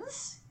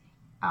sense,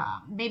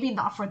 maybe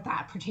not for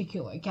that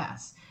particular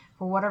guest,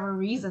 for whatever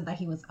reason that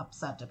he was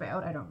upset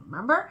about, I don't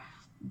remember.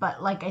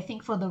 But like I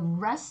think for the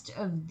rest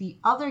of the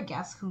other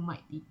guests who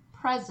might be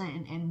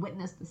present and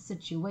witness the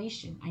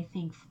situation, I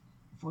think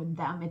for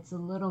them it's a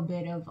little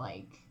bit of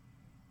like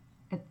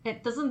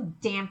it doesn't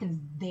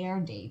dampen their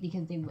day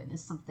because they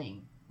witnessed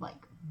something like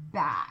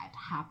bad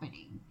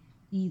happening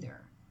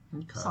either.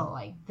 Okay. So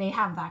like they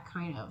have that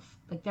kind of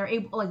like they're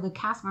able, like the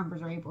cast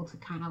members are able to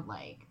kind of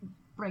like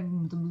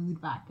bring the mood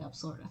back up,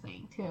 sort of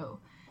thing too.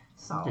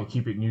 So Okay,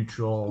 keep it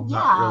neutral, Yeah,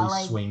 not really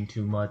like- swing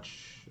too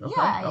much. Okay,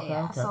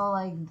 yeah. okay. So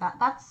like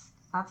that's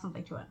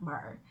something to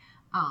admire.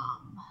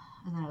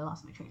 And then I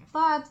lost my train of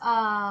thoughts.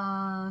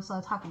 So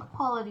talking about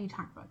quality,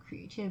 talking about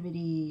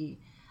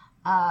creativity.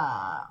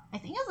 I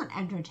think as an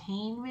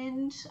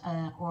entertainment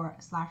or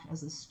slash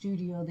as a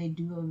studio, they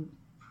do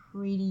a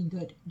pretty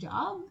good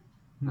job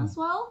as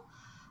well.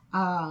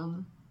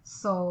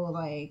 So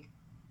like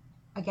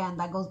again,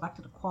 that goes back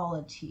to the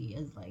quality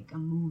as like a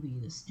movie,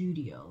 the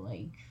studio,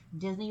 like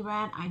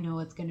Disneyland. I know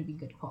it's gonna be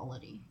good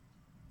quality.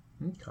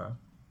 Okay.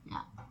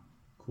 Yeah.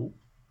 Cool.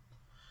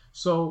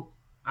 So,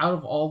 out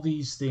of all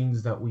these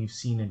things that we've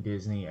seen in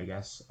Disney, I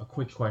guess a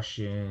quick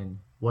question: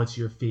 what's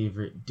your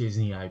favorite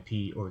Disney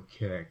IP or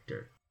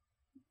character?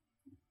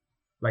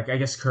 Like, I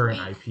guess current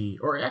IP,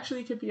 or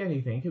actually it could be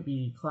anything. It could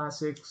be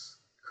classics,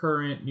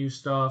 current, new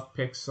stuff,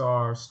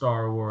 Pixar,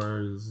 Star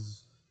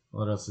Wars.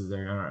 What else is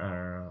there? I don't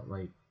know.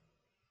 Like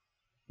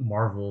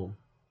Marvel,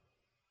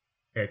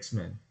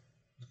 X-Men.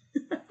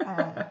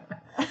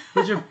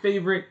 What's your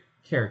favorite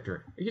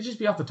character? It could just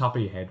be off the top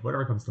of your head,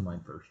 whatever comes to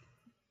mind first.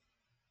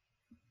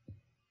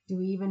 Do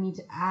we even need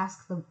to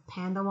ask the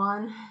panda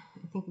one?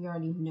 I think we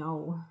already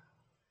know.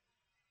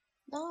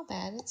 Not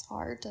bad. It's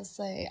hard to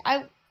say.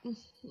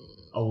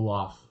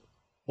 Olaf.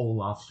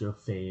 Olaf's your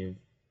fave.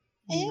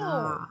 Ew.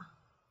 Nah.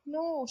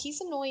 No,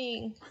 he's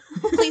annoying.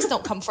 Please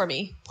don't come for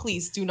me.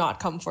 Please do not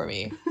come for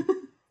me.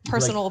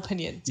 Personal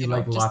opinion. you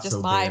like just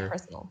Lotso my Bear.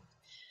 personal.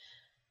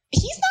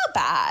 He's not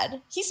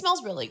bad. He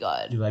smells really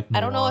good. You like I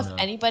don't know if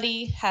Moana.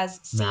 anybody has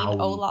seen Maui.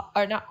 Olaf,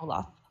 or not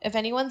Olaf. If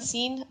anyone's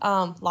seen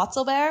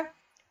Lotso Bear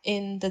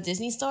in the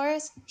Disney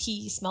stores,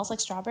 he smells like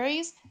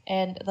strawberries,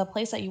 and the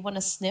place that you want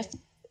to sniff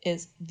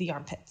is the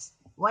armpits.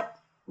 What?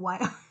 Why?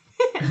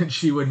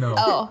 She would know.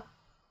 Oh,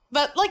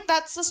 but like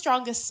that's the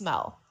strongest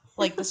smell.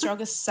 Like the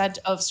strongest scent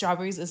of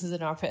strawberries is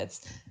in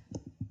armpits.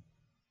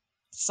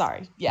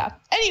 Sorry. Yeah.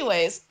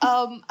 Anyways,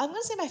 I'm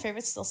gonna say my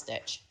favorite's still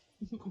Stitch.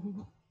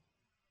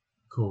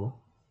 Cool.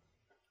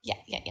 Yeah,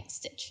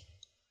 Stitch.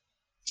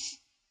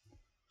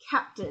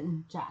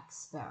 Captain Jack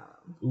Sparrow.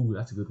 Ooh,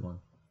 that's a good one.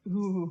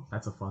 Ooh.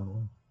 That's a fun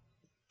one.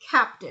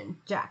 Captain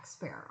Jack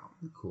Sparrow.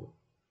 Cool.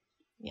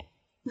 Yeah.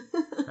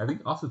 I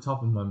think off the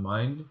top of my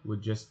mind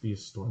would just be a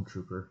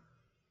stormtrooper.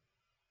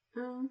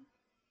 Who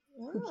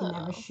can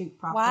never shoot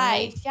properly.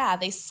 Why? Yeah,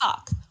 they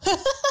suck.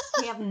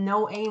 They have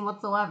no aim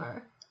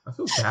whatsoever. I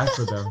feel bad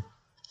for them.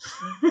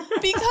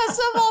 Because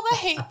of all the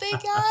hate they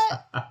get.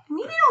 I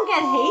mean, they don't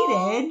get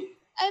hated.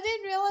 I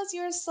didn't realize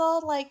you were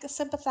so like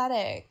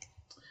sympathetic.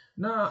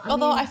 No,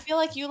 Although mean, I feel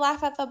like you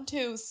laugh at them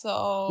too,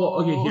 so. Well,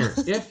 okay, here.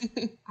 If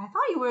I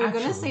thought you were going to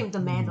Actually, say The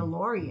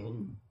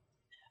Mandalorian.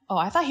 Oh,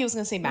 I thought he was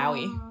gonna say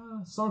Maui.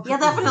 Stormtrooper. Yeah,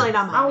 definitely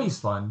not Maui. Maui's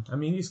fun. I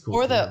mean, he's cool.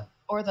 Or too. the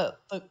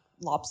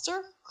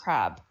lobster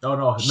crab. Oh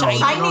no, Shiny.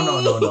 no. I don't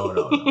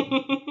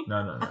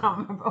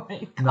remember what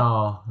it called.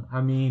 No,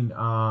 I mean,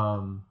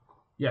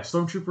 yeah,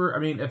 Stormtrooper. I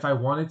mean, if I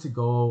wanted to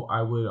go,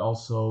 I would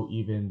also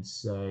even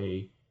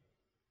say,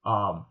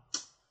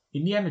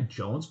 Indiana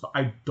Jones. But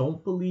I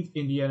don't believe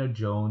Indiana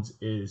Jones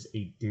is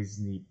a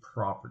Disney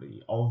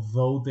property.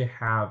 Although they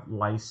have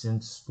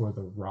license for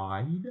the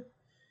ride,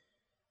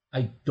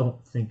 I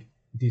don't think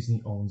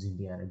Disney owns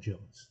Indiana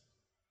Jones.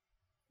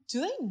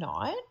 Do they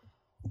not?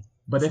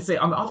 But if they,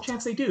 on the off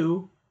chance they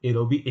do,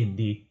 it'll be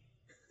Indy.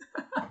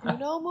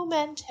 Uno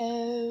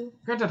momento.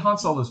 Granted, Han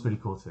Solo's pretty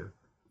cool too.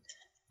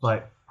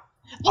 But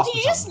Well, off the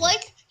you top just of my head-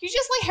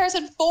 like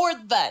Harrison Ford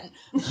then.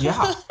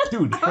 Yeah,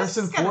 dude, I was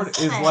Harrison just gonna Ford is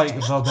say. like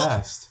the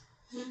best.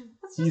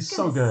 That's He's just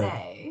so gonna good.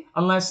 say.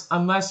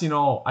 Unless you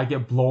know, I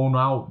get blown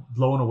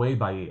away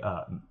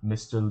by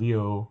Mr.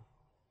 Leo.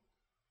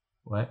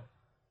 What?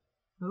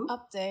 Who?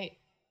 Update.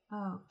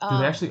 Oh. Do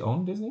they actually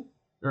own Disney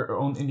or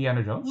own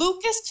Indiana Jones?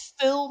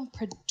 Lucasfilm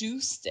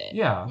produced it.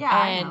 Yeah. Yeah,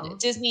 I And know.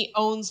 Disney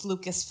owns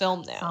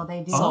Lucasfilm now. So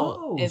they do.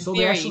 Oh, in so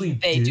theory, they actually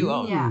they do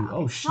own them. Yeah.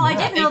 Oh, No, shit. I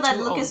did They know that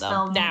do own them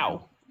Lucasfilm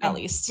now, at I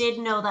least. did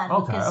know that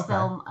Okay,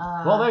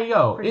 Lucasfilm. Well, there you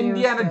go. produced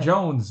Indiana it.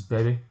 Jones,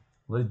 baby.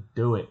 Let's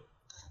do it.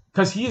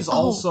 Because he is Oh.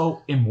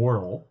 also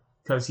immortal.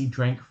 Because he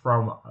drank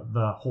from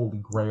the Holy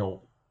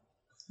Grail.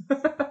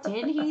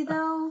 Did he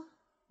though?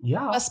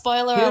 Yeah. A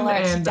spoiler Him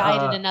alert, he and,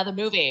 died in another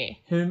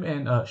movie. Him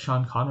and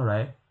Sean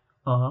Connery.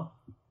 Uh-huh.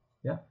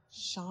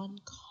 Sean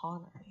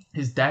Connery.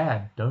 His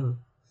dad, duh.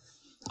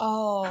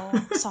 Oh,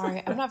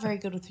 sorry. I'm not very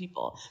good with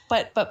people.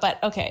 But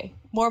okay.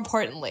 More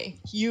importantly,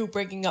 you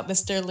bringing up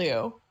Mr.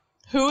 Liu.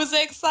 Who's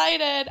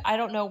excited? I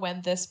don't know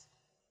when this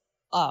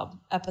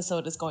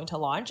episode is going to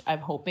launch. I'm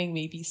hoping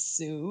maybe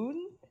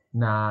soon.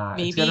 Nah, it's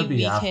Maybe gonna be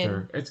we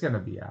after. It's gonna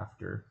be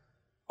after.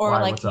 Or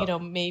Why, like, what's you up? know,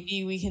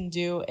 maybe we can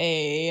do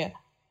a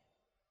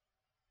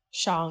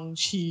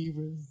Shang-Chi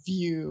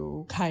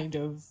review kind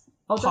of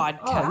podcast.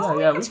 Oh,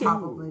 We yeah, could we can.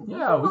 probably-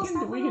 Yeah, we most can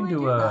definitely do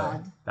do a.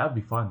 that. That'd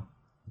be fun.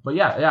 But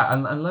yeah.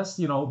 Unless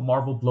you know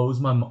Marvel blows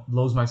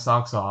my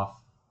socks off,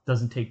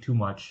 doesn't take too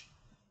much.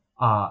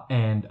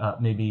 And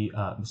maybe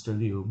Mr.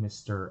 Liu,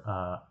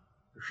 Mr.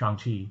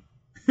 Shang-Chi,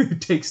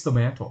 takes the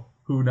mantle.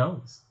 Who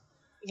knows?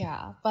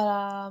 Yeah,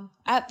 but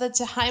at the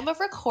time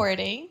of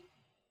recording,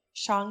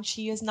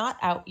 Shang-Chi is not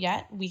out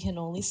yet. We can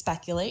only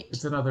speculate.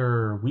 It's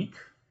another week.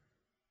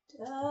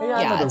 Yeah,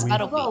 another it's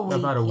about a week.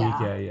 About a week,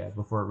 yeah. yeah,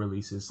 before it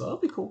releases. So it'll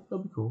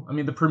be cool. I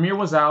mean, the premiere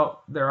was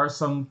out. There are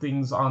some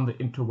things on the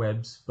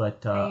interwebs,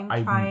 but I'm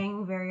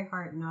trying very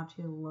hard not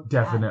to look.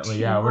 definitely, at too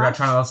yeah, we're not much.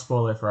 trying to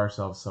spoil it for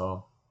ourselves.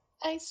 So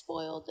I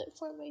spoiled it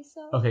for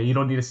myself. okay, you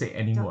don't need to say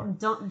any more.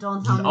 Don't tell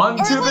me. On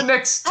to Or, the like,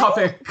 next I don't-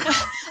 topic.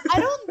 I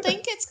don't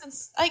think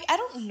it's like I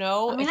don't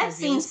know. I mean, if I've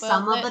really seen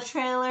some spoiled of the it.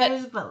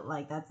 trailers, but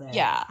like that's it.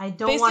 Yeah. I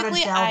don't want to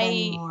Basically, delve I-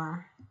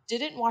 anymore.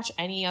 Didn't watch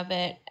any of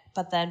it,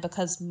 but then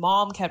because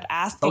Mom kept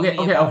asking Okay, me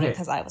okay, about okay. it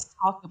because I was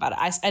talking about it,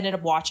 I ended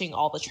up watching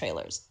all the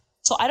trailers.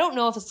 So I don't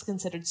know if it's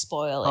considered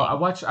spoiling. I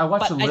watched but a I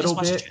just little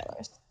watched the bit.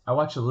 trailers. I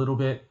watched a little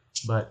bit,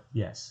 but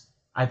yes,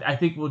 I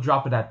think we'll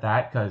drop it at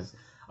that because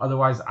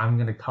otherwise I'm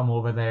gonna come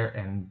over there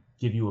and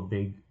give you a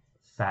big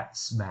fat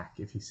smack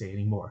if you say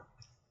any more.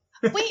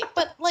 Wait,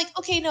 but like,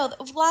 okay, no,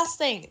 the last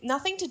thing,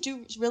 nothing to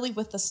do really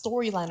with the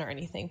storyline or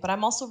anything, but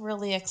I'm also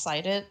really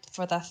excited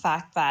for the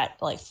fact that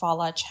like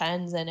Fala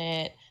Chen's in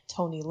it,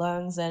 Tony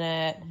Leung's in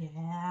it,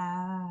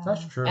 Yeah.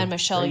 That's true. and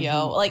Michelle Asian-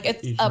 Yeoh. Like,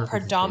 it's Asian a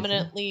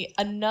representation.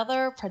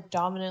 another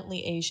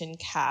predominantly Asian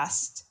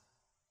cast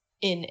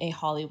in a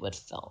Hollywood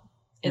film.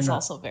 It's And,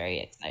 also very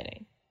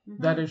exciting. Mhm.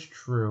 That is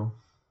true.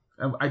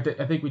 I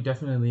think we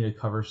definitely need to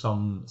cover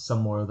some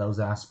more of those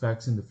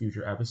aspects in the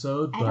future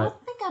episode. I But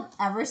don't think I've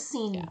ever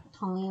seen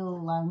Tony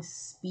Leung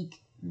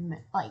speak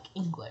like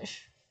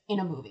English in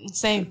a movie.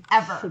 Same.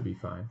 Ever. should be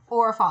fine.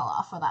 Or Fall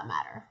Off, for that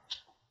matter.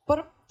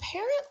 But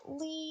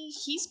apparently,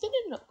 he's been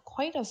in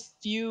quite a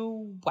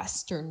few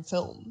Western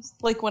films.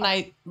 Like when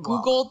I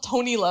googled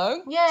Tony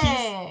Leung,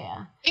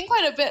 Yeah. in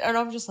quite a bit, and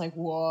I'm just like,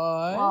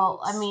 what?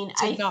 Well, I mean,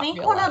 I Did not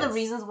think one of the realize.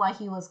 reasons why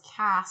he was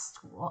cast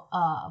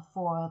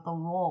for the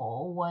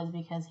role was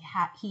because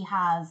he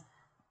has,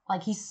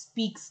 like, he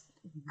speaks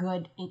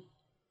good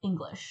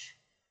English.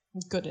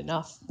 Good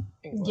enough.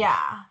 English.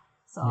 Yeah.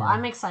 So Yeah.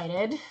 I'm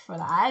excited for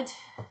that.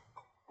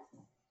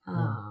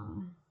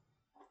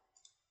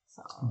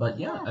 So. But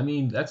yeah, I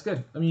mean, that's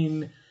good. I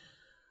mean,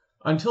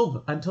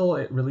 until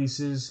it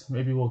releases,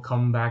 maybe we'll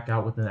come back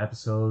out with an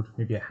episode,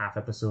 maybe a half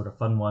episode, a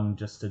fun one,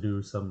 just to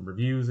do some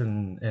reviews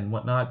and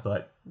whatnot.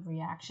 But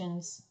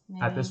Reactions.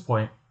 Maybe. at this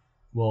point,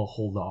 we'll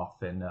hold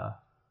off and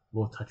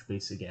we'll touch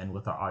base again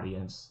with our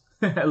audience,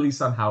 at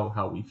least on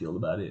how we feel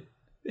about it.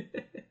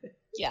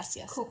 Yes.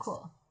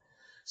 Cool.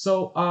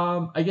 So,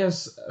 I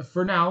guess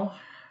for now,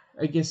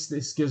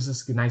 this gives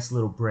us a nice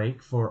little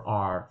break for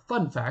our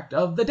fun fact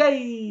of the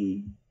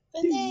day.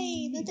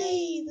 The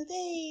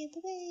day.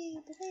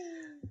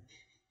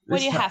 What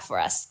do you have for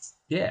us?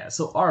 Yeah,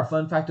 so our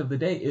fun fact of the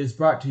day is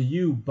brought to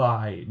you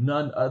by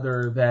none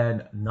other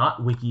than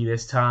not Wiki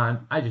this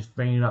time. I just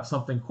bringing up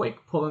something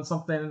quick, pulling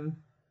something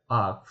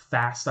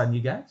fast on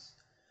you guys.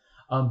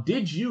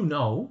 Did you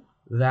know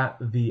that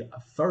the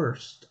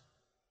first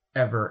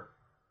ever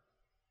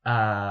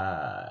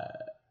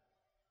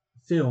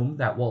film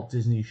that Walt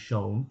Disney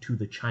shown to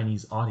the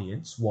Chinese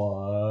audience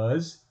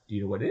was... Do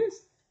you know what it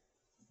is?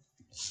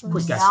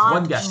 Quick guess. Not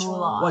One guess.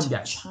 Mulan. One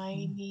guess.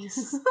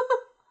 Chinese.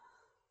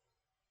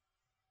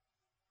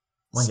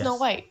 One Snow guess.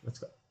 White.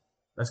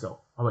 Let's go.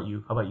 How about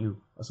you,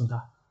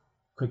 Asunta?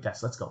 Quick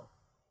guess. Let's go.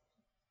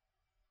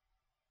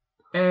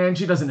 And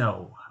she doesn't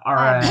know. All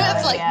right.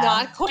 That's like Yeah.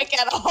 not quick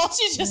at all.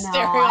 She's just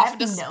staring I off have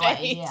into no space.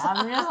 idea.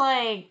 I'm just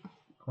like,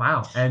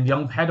 Wow. And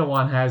young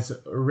Padawan has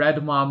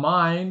read my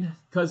mind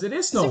because it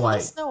is Snow Is it really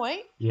White. Snow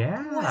White?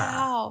 Yeah.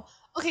 Wow.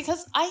 Okay,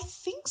 because I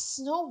think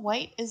Snow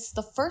White is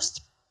the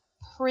first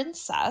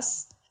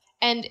princess,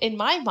 and in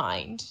my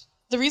mind,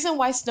 the reason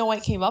why Snow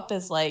White came up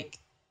is like,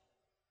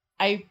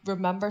 I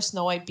remember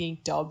Snow White being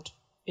dubbed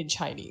in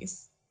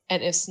Chinese,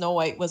 and if Snow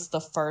White was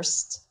the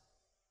first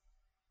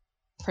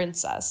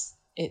princess,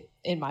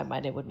 in my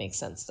mind it would make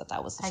sense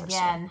that was the first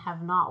again, one.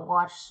 have not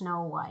watched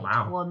Snow White.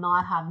 Wow. Will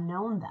not have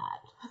known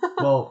that.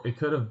 Well, it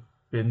could have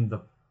been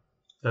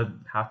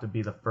doesn't have to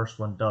be the first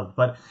one dubbed.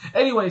 But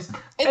anyways.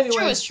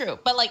 It's true.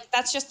 But like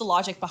that's just the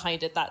logic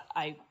behind it that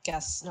I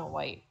guess Snow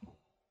White.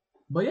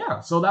 But yeah,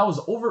 so that was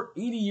over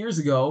 80 years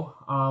ago,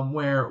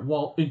 where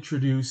Walt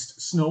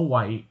introduced Snow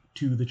White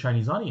to the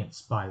Chinese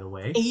audience, by the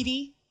way.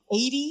 80?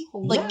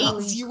 Like Yeah.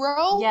 80?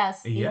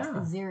 Yes,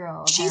 Yeah.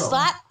 80. She's So-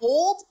 that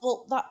old?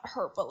 Well, not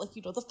her, but like,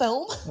 the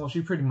film. Well,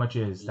 she pretty much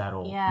is that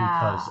old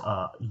Yeah.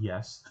 because,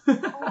 yes.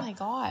 Oh my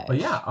god. But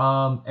yeah,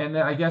 and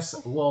then I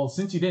guess, well,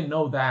 since you didn't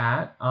know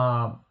that,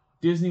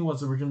 Disney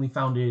was originally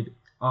founded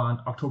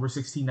on October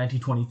 16,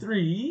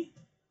 1923.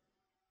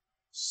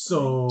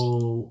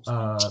 So,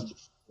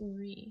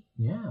 23.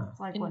 yeah. It's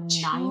like, In what,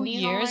 2 90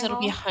 years, it'll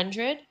be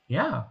 100.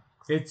 Yeah.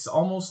 It's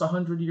almost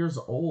 100 years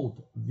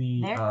old.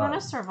 They're gonna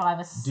survive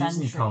a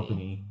Disney century.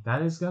 company.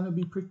 That is gonna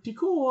be pretty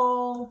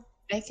cool.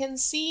 I can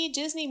see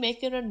Disney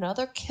making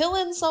another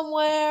killing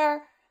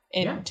somewhere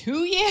in Yeah.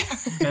 2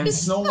 years. And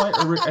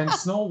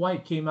Snow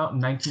White came out in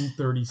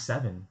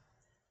 1937.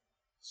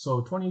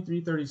 So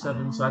 23,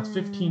 37, so that's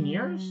 15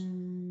 years.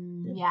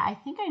 Yeah, I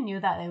think I knew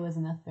that it was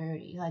in the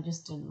 30s. I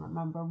just didn't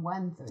remember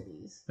when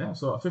 30s. Yeah,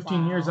 so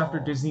 15 years after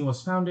Wow. Disney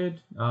was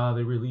founded,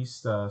 they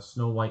released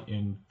Snow White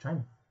in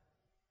China.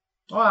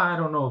 Well, I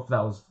don't know if that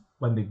was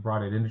when they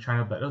brought it into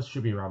China, but it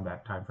should be around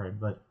that time frame.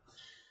 But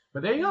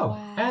there you go.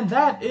 Wow. And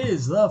that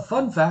is the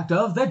fun fact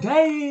of the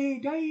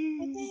day.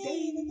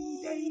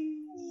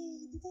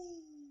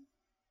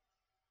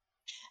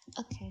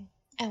 Okay,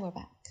 and we're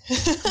back.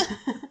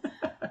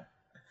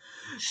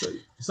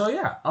 So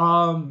yeah,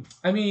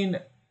 I mean,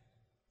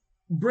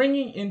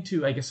 bringing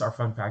into, I guess, our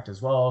fun fact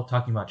as well,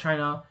 talking about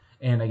China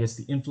and I guess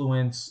the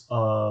influence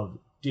of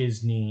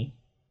Disney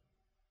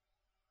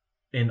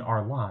in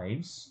our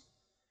lives.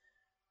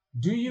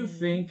 Do you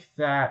think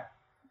that,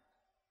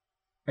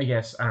 I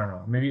guess, I don't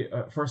know, maybe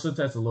first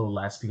that's a little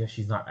less because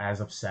she's not as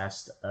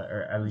obsessed,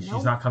 or at least she's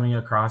Nope. not coming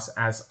across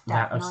as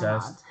that Definitely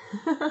obsessed.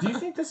 not.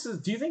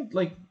 Do you think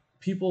like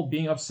people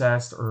being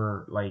obsessed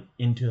or like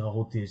into the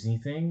whole Disney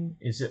thing,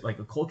 is it like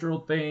a cultural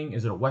thing?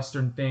 Is it a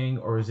Western thing?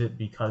 Or is it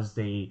because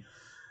they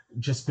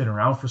just been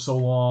around for so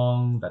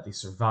long that they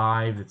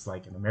survived? It's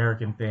like an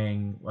American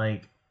thing.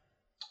 Like,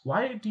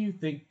 why do you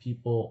think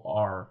people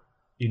are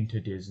into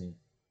Disney?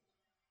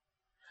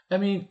 I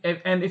mean,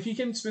 and if you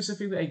can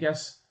specifically, I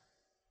guess,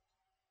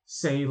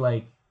 say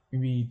like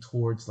maybe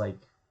towards like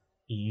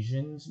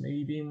Asians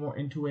maybe being more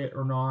into it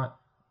or not,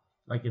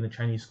 like in the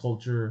Chinese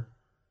culture.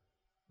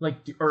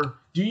 Like, do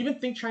you even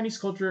think Chinese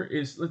culture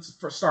is? Let's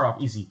first start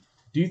off easy.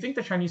 Do you think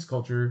the Chinese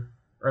culture,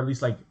 or at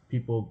least like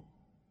people,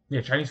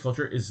 Chinese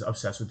culture is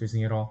obsessed with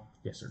Disney at all?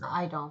 Yes or no?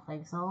 I don't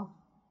think so.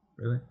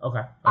 Really? Okay.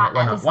 At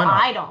Why not? least Why not?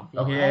 I don't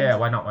feel Okay, it. yeah.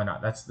 Why not? Why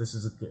not? This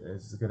is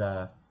a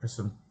good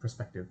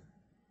perspective.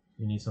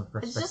 You need some It's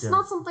perspective. just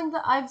not something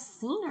that I've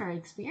seen or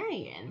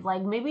experienced.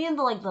 Like maybe in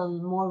the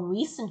more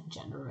recent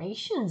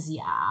generations,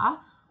 yeah,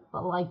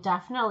 but like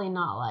definitely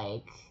not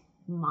like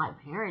my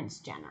parents'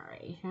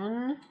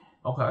 generation.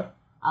 Okay.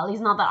 At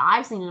least not that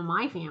I've seen in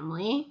my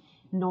family,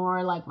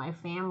 nor like my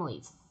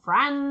family's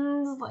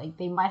friends. Like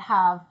they might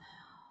have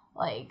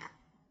like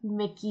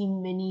Mickey,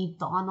 Minnie,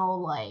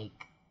 Donald like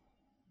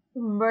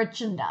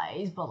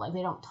merchandise, but like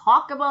they don't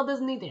talk about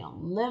Disney. They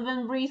don't live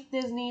and breathe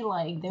Disney.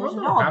 Like there's Well,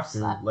 no they have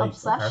to, like,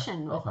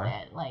 obsession with okay.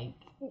 it. Like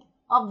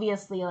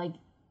obviously, like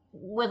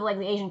with like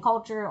the Asian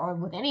culture or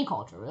with any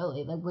culture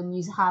really, like when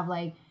you have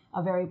like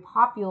a very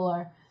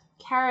popular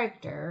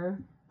character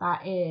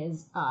that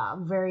is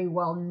very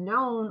well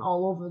known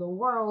all over the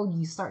world,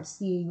 you start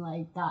seeing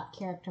like that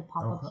character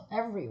pop up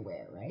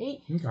everywhere,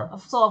 right? Okay.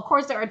 So of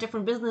course there are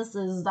different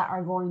businesses that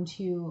are going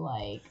to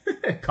like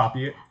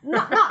Copy it.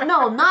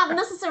 not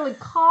necessarily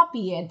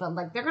copy it, but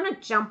like they're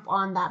gonna jump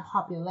on that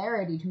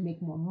popularity to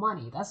make more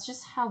money. That's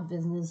just how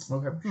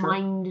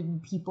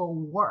business-minded people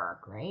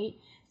work, right?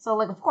 So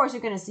like of course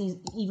you're gonna see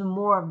even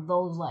more of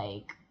those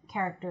like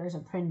characters or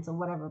prints or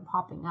whatever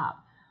popping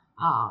up.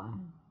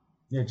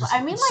 Yeah, just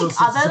I mean,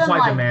 like, other than, supply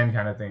like, demand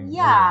kind of thing.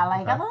 Yeah,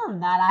 like okay. other than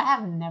that, I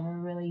have never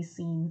really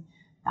seen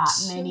that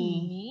To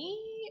many.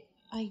 me,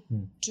 I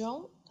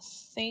don't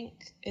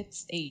think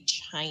it's a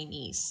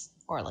Chinese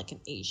or like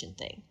an Asian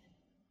thing.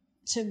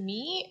 To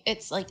me,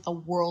 it's like a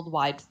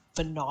worldwide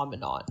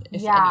phenomenon,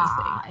 if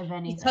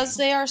anything. Because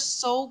they are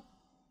so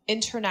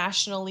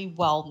internationally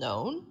well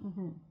known.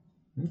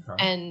 Mm-hmm.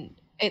 Okay. And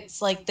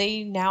it's like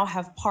they now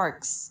have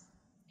parks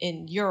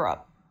in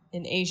Europe,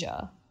 in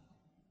Asia.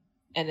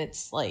 And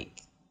it's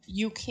like,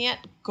 you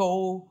can't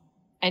go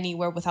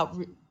anywhere without...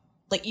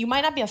 like, you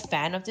might not be a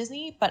fan of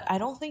Disney, but I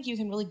don't think you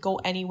can really go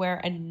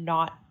anywhere and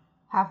not...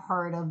 have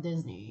heard of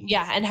Disney.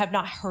 Yeah, and have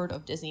not heard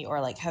of Disney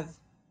or, like, have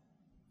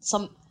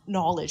some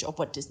knowledge of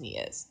what Disney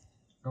is.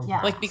 Okay.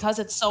 Yeah. Like, because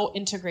it's so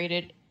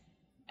integrated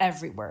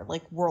everywhere,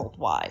 like,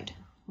 worldwide.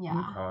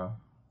 Yeah. Okay.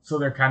 So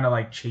they're kind of,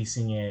 like,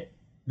 chasing it.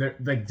 They're,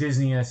 like,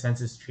 Disney, in a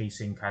sense, is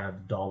chasing kind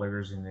of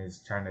dollars and is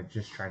trying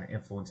to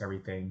influence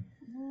everything.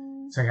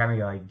 To kind of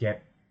like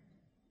get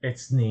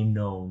its name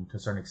known to a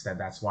certain extent.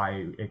 That's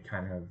why it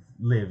kind of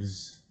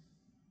lives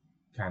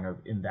kind of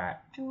in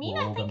that To me,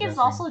 world, I think I'm it's guessing.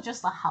 also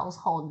just a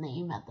household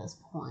name at this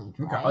point,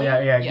 right? Okay. Oh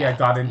yeah.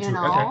 Got into You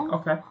know?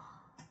 Okay.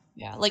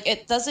 Yeah, like,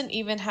 it doesn't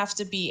even have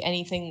to be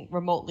anything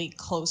remotely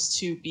close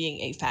to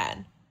being a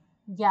fan.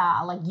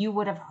 Yeah, like you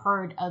would have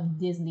heard of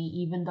Disney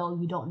even though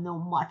you don't know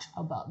much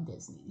about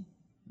Disney.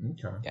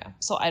 Okay. Yeah,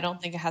 so I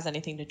don't think it has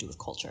anything to do with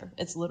culture.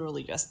 It's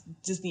literally just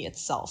Disney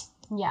itself.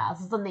 Yeah,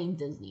 it's the name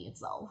Disney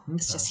itself.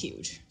 It's just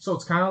huge. So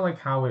it's kind of like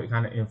how it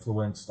kind of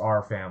influenced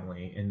our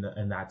family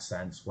in that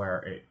sense, where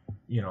it,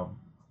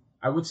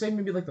 I would say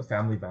maybe like the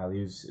family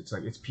values. It's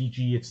like it's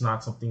PG. It's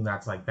not something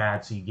that's like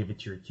bad, so you give it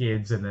to your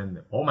kids, and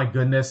then oh my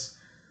goodness,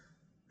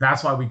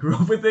 that's why we grew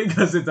up with it,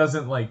 because it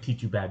doesn't like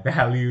teach you bad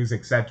values,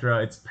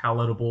 etc. It's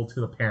palatable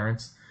to the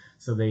parents,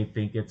 so they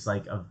think it's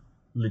like a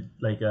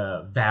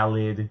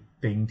valid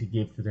thing to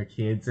give to their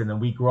kids, and then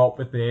we grow up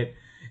with it,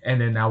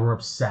 and then now we're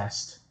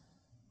obsessed.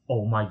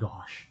 Oh my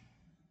gosh.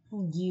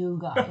 You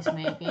guys,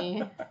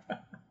 maybe.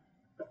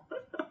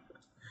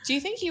 Do you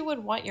think you would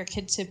want your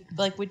kid to,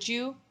 like, would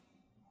you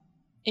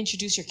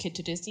introduce your kid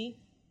to Disney?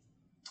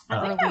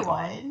 I think Early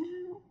I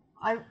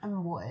would. I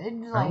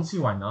would. I don't see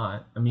why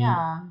not. I mean,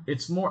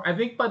 it's more, I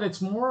think, but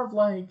it's more of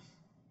like,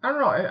 I don't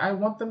know, I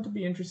want them to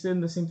be interested in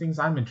the same things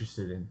I'm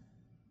interested in.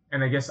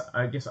 And I guess,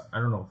 I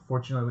don't know,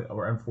 fortunately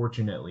or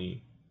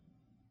unfortunately,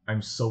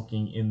 I'm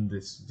soaking in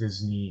this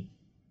Disney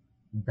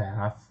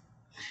bath.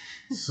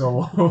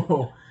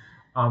 So,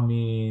 I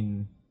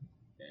mean,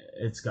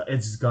 it's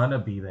gonna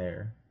be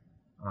there.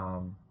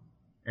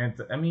 And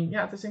I mean,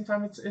 yeah, at the same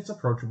time, it's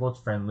approachable, it's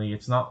friendly,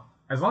 it's not,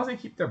 as long as they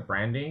keep their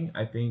branding,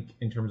 I think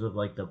in terms of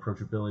like the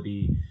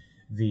approachability,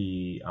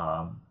 the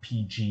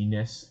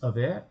PG-ness of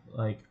it,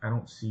 like I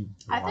don't see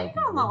why. I think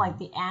on the like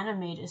the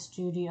animated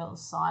studio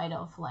side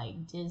of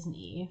like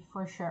Disney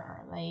for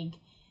sure. Like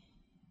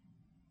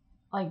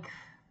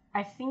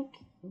I think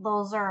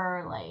those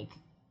are like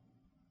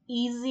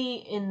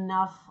easy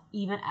enough,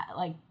 even at,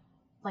 like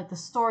the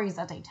stories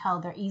that they tell,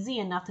 they're easy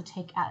enough to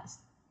take at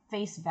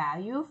face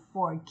value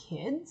for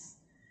kids.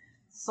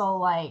 So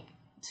like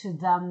to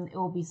them it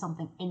will be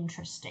something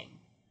interesting,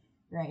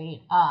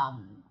 right?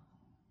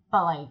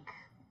 But like,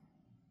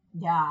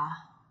 yeah.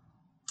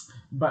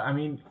 But I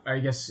mean, I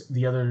guess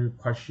the other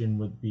question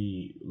would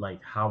be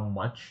like, how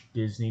much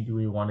Disney do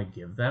we want to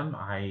give them?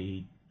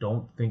 I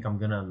don't think I'm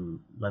gonna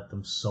let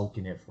them soak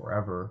in it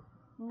forever.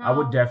 No. I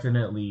would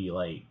definitely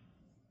like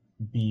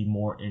be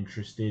more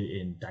interested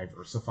in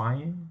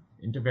diversifying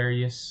into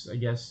various, I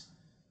guess,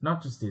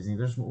 not just Disney.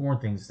 There's more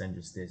things than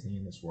just Disney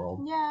in this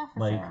world. Yeah, for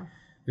Like, sure.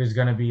 there's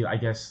gonna be, I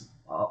guess,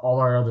 all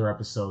our other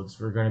episodes.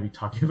 We're gonna be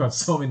talking about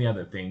so many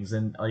other things,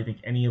 and I think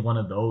any one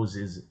of those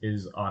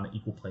is on an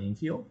equal playing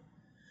field.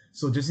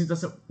 So Disney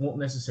won't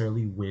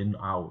necessarily win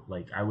out.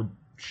 Like, I would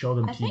show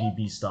them I think-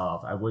 TVB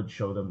stuff. I would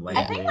show them I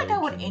language. think like I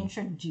would and-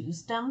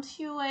 introduce them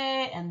to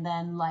it, and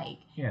then like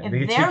Yeah, if they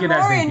could they're take it as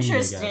more they be, I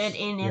interested guess.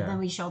 in it, Yeah. then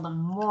we show them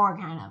more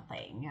kind of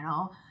thing, you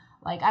know.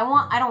 Like I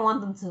don't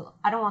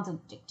want to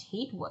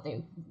dictate what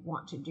they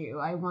want to do.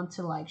 I want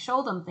to like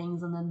show them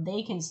things, and then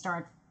they can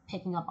start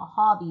picking up a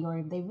hobby, or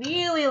if they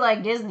really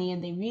like Disney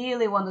and they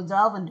really want to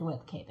delve into it,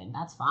 okay, then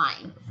that's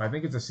fine. I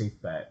think it's a safe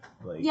bet.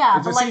 Like, Yeah,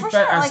 it's but a like safe for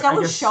bet sure, as, like I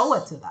would guess- show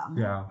it to them.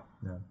 Yeah.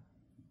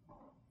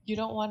 You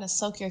don't want to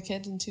soak your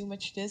kid in too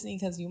much Disney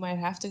because you might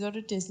have to go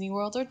to Disney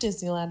World or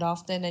Disneyland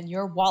often, and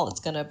your wallet's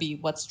gonna be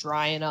what's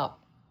drying up.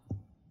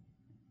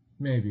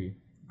 Maybe.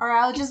 Or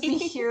I'll just be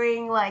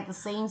hearing like the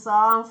same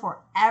song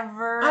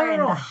forever I don't in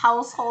know. the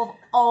household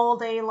all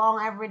day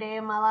long, every day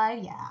of my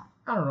life. Yeah.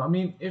 I don't know. I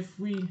mean, if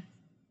we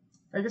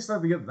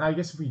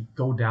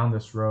go down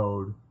this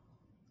road,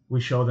 we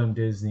show them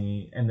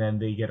Disney, and then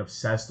they get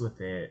obsessed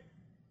with it,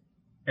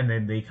 and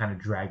then they kind of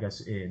drag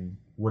us in.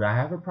 Would I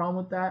have a problem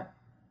with that?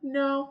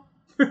 No.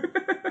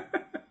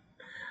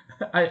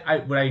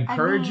 I would I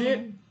encourage it?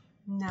 mean,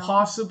 No.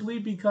 Possibly,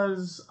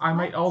 because I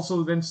might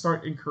also then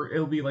start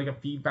it'll be like a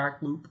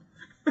feedback loop.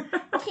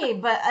 Okay,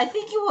 but I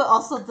think it would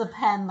also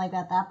depend, like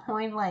at that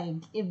point, like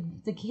if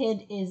the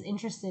kid is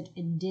interested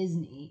in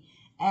Disney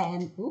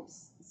and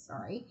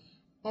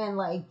and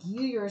like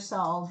you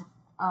yourself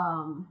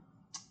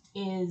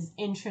is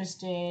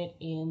interested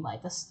in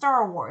like the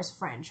Star Wars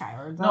franchise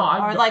or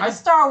the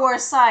Star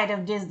Wars side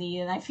of Disney,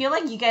 and I feel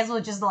like you guys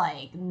would just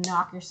like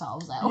knock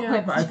yourselves out. Yeah,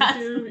 with but I that.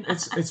 think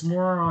it's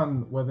more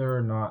on whether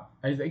or not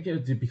I think it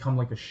would become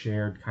like a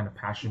shared kind of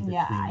passion between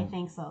Yeah, I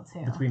think so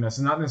too. between us,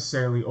 and not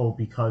necessarily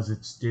because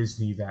it's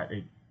Disney that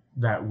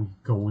we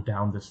go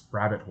down this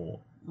rabbit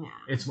hole.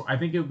 Yeah. I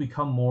think it would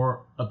become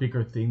more a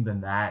bigger thing than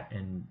that,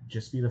 and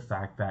just be the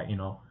fact that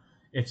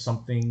it's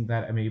something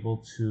that I'm able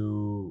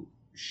to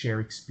share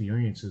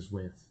experiences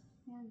with.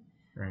 Yeah.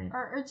 Right.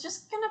 Or it's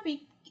just gonna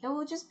be, it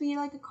will just be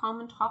like a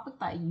common topic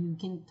that you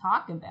can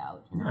talk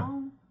about, you Yeah.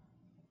 know?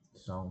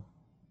 So,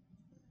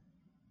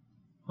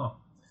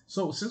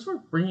 So since we're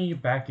bringing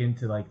it back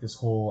into like this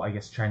whole, I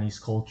guess, Chinese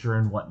culture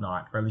and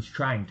whatnot, or at least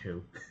trying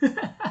to,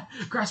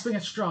 grasping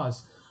at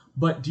straws.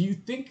 But do you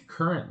think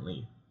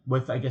currently,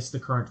 with I guess the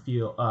current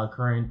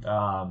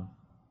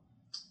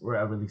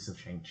release of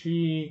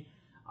Shang-Chi,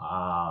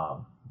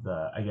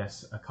 I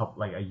guess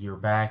a year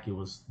back it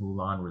was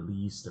Mulan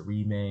released, a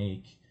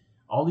remake,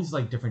 all these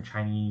like different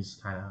Chinese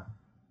kind of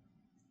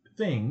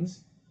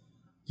things.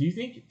 Do you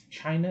think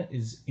China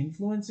is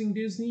influencing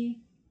Disney,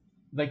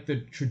 like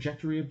the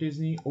trajectory of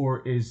Disney,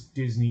 or is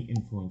Disney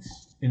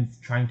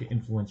trying to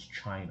influence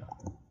China?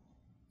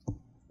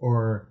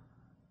 Or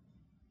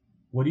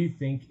what do you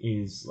think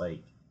is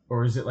like,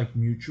 or is it like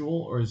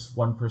mutual, or is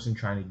one person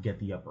trying to get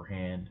the upper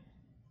hand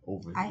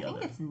over the other? I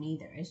think it's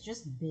neither. It's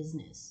just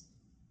business.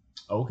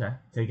 Okay,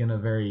 taking a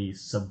very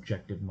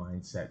subjective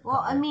mindset.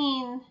 Well, I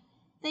mean,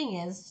 thing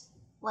is,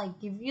 like,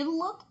 if you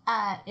look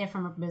at it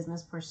from a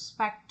business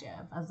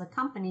perspective, as a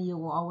company, you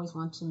will always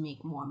want to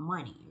make more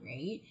money,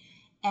 right?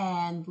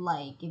 And,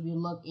 like, if you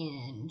look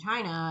in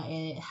China,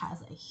 it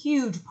has a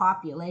huge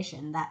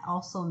population. That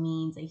also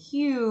means a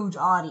huge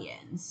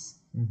audience,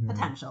 Mhm.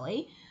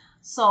 potentially.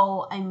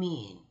 So, I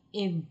mean,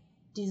 if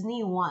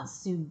Disney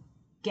wants to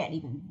get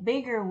even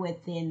bigger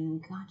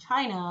within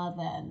China,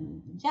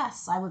 then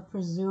yes, I would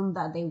presume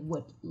that they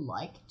would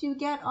like to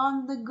get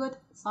on the good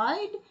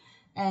side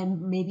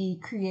and maybe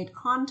create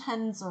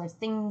contents or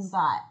things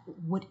that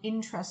would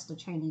interest the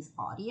Chinese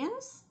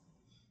audience,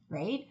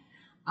 right?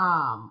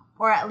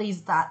 Or at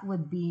least that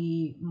would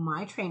be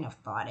my train of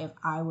thought if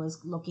I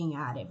was looking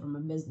at it from a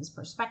business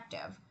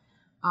perspective.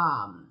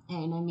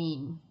 And I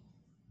mean,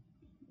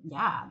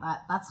 yeah,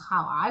 that's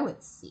how I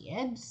would see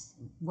it.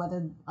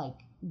 Whether like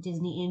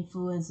Disney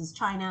influences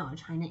China or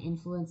China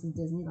influences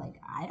Disney, like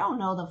I don't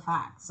know the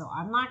facts, so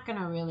I'm not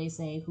gonna really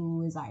say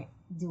who is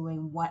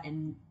doing what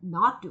and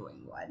not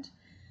doing what.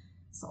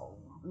 So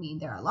I mean,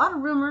 there are a lot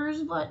of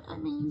rumors, but I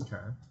mean,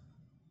 Okay.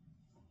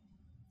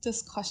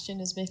 This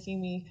question is making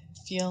me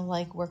feel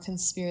like we're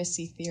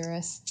conspiracy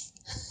theorists.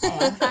 hey,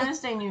 I'm trying to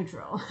stay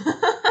neutral.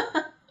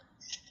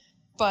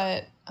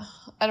 But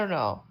I don't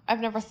know. I've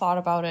never thought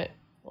about it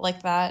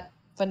like that.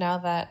 But now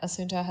that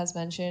Asunta has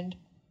mentioned,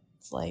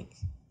 it's like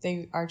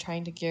they are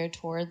trying to gear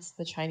towards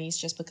the Chinese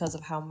just because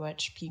of how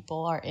much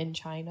people are in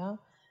China.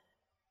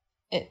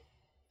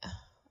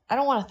 I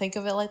don't want to think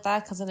of it like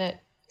that because then it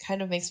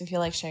kind of makes me feel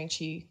like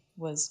Shang-Chi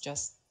was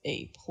just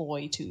a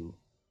ploy to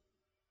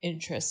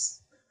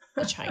interest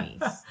the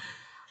Chinese.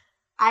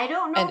 I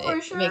don't know And for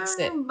it sure, makes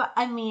it- but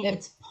I mean, it-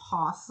 it's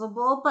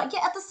possible. But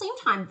yeah, at the same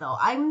time, though,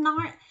 I'm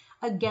not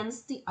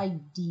against the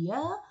idea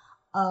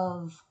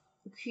of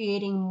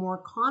creating more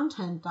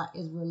content that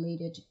is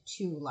related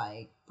to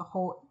like the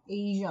whole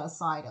Asia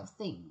side of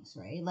things,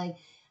 right? Like,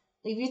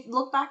 if you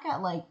look back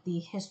at like the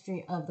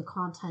history of the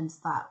contents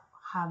that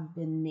have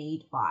been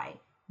made by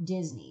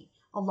Disney,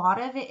 a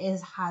lot of it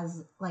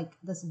has like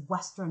this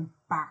Western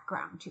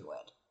background to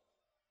it,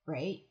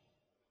 right?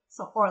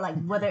 So, or like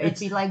whether it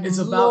be like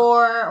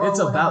lore or it's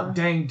whatever. about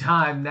dang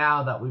time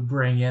now that we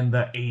bring in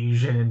the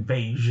Asian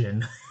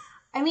invasion.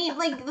 I mean,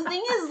 like, the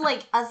thing is,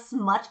 like, as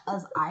much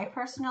as I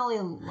personally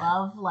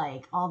love,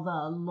 like, all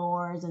the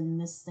lores and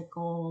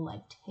mystical,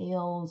 like,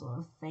 tales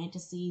or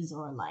fantasies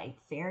or, like,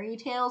 fairy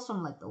tales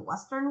from, like, the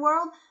Western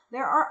world,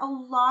 there are a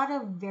lot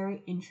of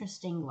very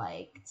interesting,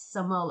 like,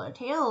 similar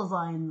tales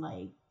on,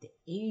 like, the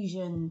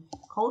Asian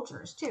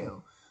cultures,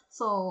 too.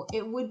 So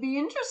it would be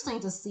interesting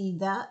to see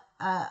that,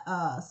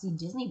 see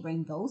Disney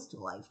bring those to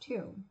life,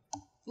 too.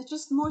 It's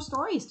just more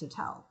stories to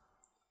tell.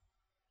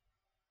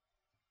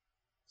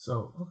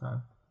 So, okay.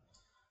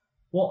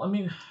 Well, I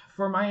mean,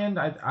 for my end,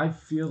 I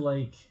feel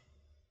like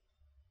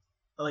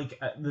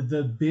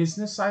the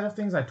business side of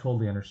things, I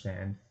totally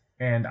understand.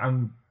 And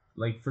I'm,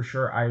 like, for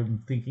sure,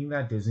 I'm thinking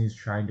that Disney's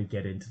trying to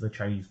get into the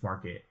Chinese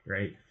market,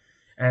 right?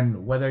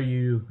 And whether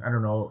I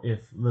don't know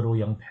if Little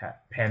Young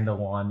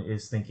Padawan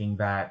is thinking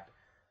that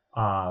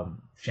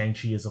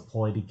Shang-Chi is a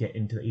ploy to get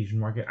into the Asian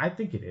market. I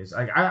think it is.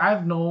 Like, I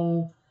have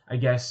no, I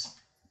guess...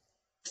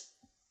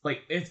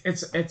 Like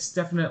it's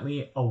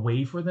definitely a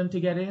way for them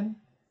to get in,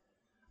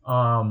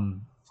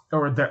 or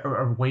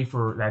a way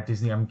for that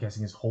Disney, I'm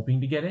guessing, is hoping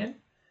to get in.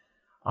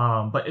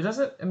 But it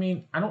doesn't. I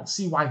mean, I don't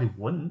see why they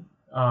wouldn't.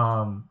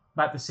 But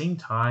at the same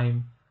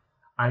time,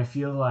 I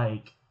feel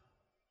like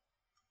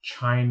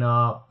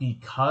China,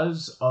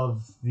 because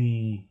of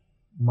the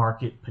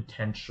market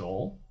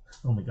potential.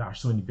 Oh my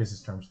gosh, so many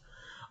business terms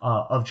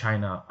of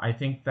China. I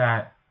think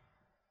that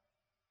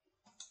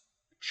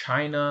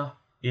China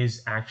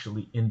is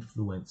actually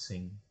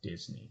influencing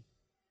Disney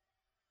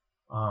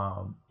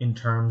in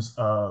terms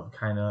of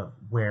kind of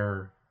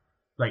where,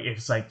 like,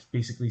 it's like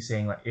basically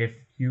saying, like, if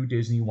you,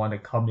 Disney, want to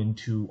come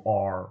into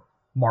our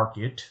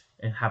market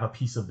and have a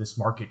piece of this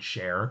market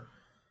share,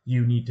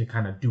 you need to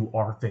kind of do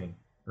our thing,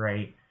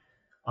 right?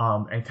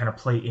 And kind of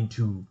play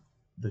into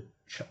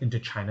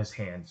China's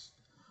hands,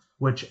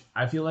 which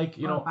I feel like,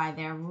 you know, by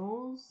their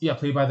rules. Yeah,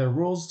 play by their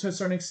rules to a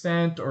certain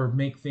extent, or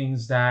make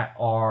things that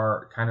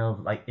are kind of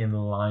like in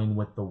line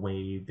with the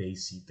way they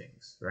see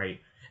things, right?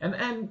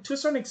 And to a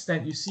certain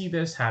extent, you see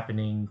this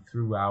happening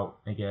throughout,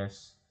 I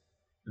guess,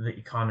 the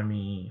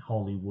economy,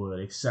 Hollywood,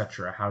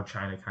 etc. How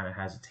China kind of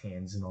has its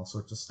hands in all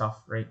sorts of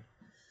stuff, right?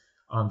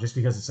 Just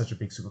because it's such a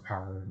big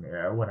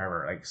superpower,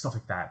 whatever, like stuff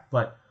like that.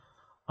 But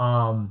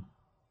I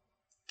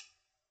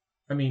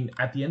mean,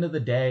 at the end of the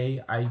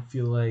day, I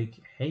feel like,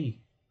 hey,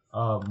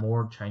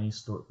 more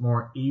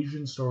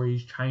Asian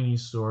stories,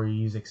 Chinese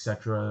stories,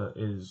 etc.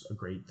 is a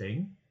great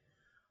thing.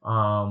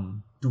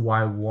 Do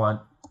I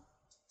want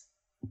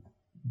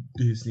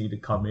Disney to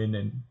come in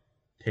and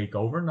take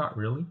over? Not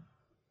really.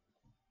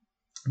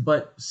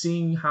 But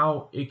seeing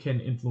how it can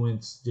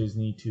influence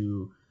Disney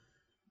to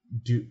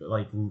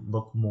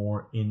look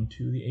more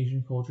into the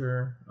Asian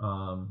culture,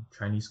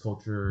 Chinese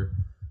culture,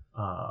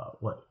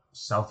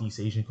 Southeast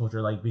Asian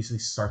culture, like basically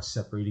start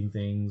separating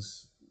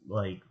things,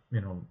 like, you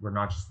know, we're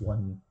not just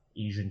one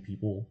Asian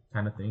people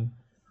kind of thing.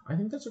 I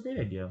think that's a great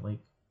idea. Like,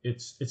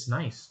 it's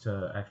nice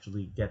to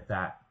actually get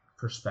that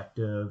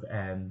perspective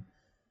and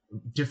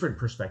different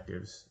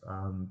perspectives,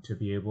 to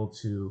be able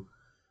to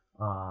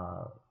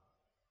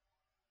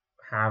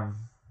have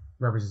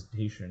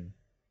representation,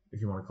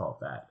 if you want to call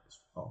it that, as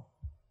well.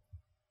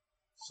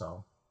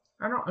 So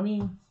I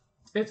mean,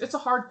 it's a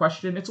hard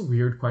question. It's a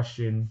weird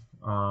question.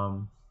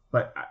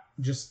 But I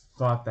just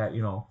thought that,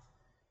 you know,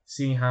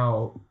 seeing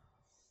how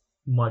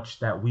much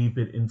that we've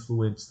been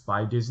influenced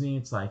by Disney,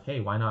 it's like,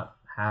 hey, why not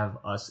have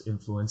us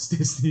influence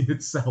Disney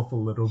itself a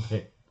little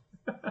bit?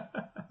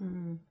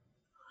 Mm.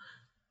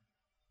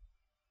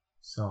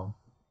 So.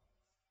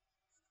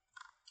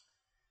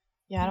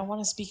 Yeah, I don't want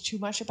to speak too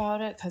much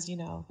about it because, you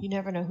know, you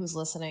never know who's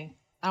listening.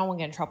 I don't want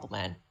to get in trouble,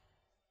 man.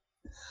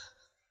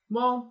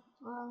 Well,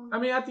 I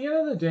mean, at the end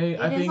of the day,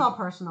 I think it is all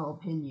personal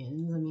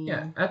opinions. I mean,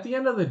 yeah, at the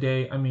end of the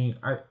day, I mean,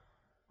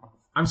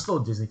 I'm still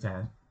a Disney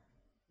fan,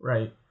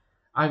 right?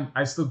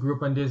 I still grew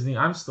up on Disney.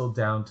 I'm still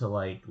down to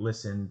like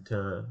listen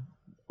to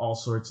all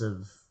sorts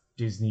of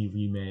Disney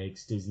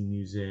remakes, Disney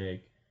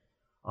music,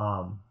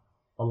 a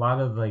lot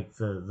of like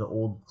the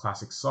old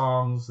classic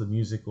songs, the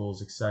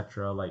musicals,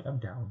 etc. Like, I'm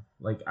down.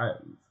 Like,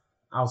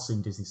 I'll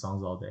sing Disney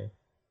songs all day.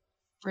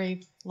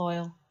 Brave,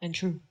 loyal, and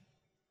true.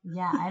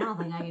 Yeah, I don't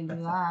think I can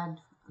do that.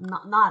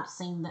 Not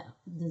sing the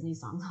Disney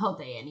songs all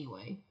day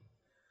anyway.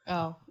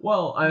 Oh.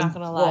 Well, I'm not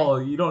gonna lie.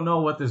 Well, you don't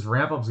know what this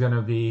ramp up's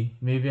gonna be.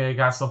 Maybe I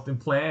got something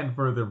planned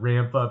for the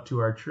ramp up to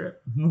our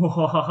trip.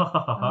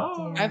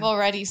 Oh, I've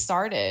already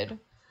started.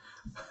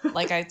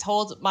 Like, I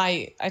told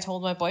my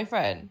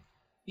boyfriend,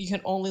 you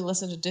can only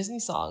listen to Disney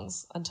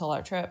songs until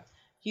our trip.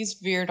 He's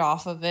veered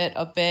off of it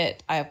a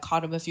bit. I have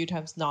caught him a few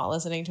times not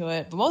listening to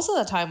it. But most of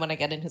the time when I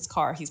get in his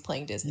car, he's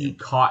playing Disney. You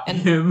caught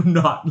him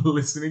not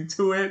listening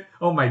to it?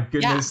 Oh my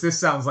goodness, This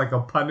sounds like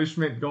a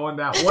punishment going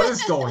down. What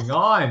is going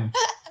on?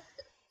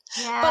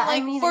 Yeah, But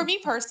like I mean, for me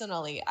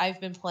personally, I've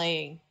been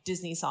playing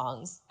Disney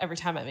songs every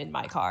time I'm in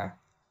my car.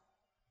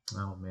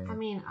 Oh man. I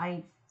mean,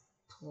 I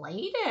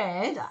played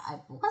it.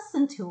 I've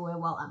listened to it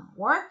while I'm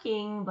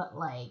working, but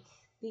like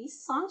these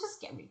songs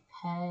just get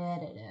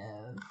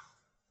repetitive.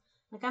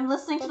 Like I'm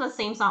listening to the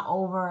same song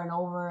over and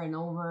over and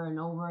over and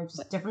over,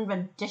 just different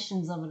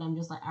renditions of it. I'm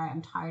just like, all right,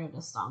 I'm tired of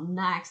this song.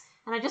 Next,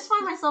 and I just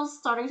find myself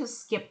starting to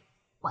skip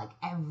like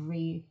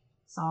every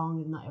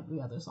song and not every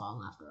other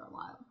song after a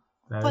while.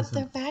 But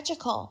they're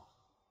magical.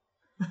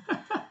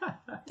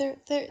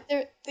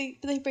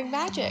 They bring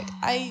magic.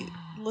 I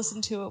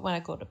listen to it when I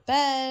go to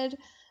bed.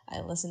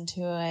 I listen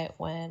to it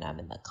when I'm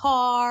in the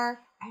car.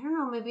 I don't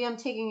know, maybe I'm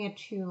taking it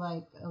to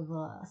like of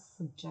a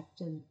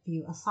subjective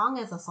view. A song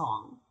is a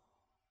song.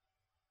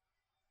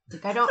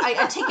 Like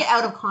I take it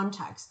out of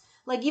context.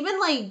 Like even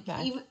like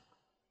Okay.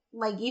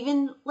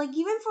 even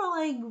for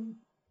like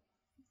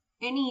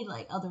any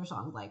like other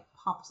songs, like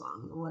pop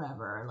songs or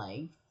whatever,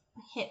 like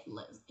hit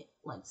list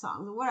like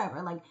songs or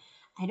whatever. Like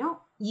I don't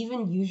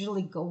even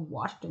usually go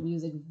watch the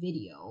music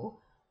video.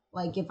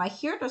 Like if I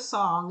hear the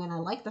song and I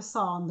like the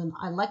song, then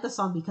I like the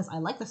song because I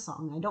like the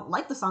song. I don't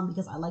like the song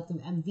because I like the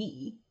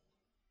MV.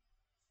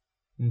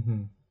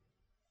 Mm-hmm.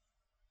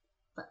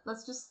 But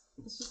that's just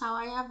how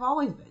I have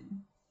always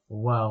been.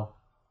 Well,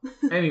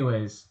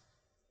 anyways,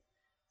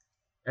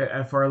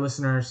 for our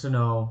listeners to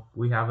know,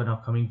 we have an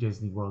upcoming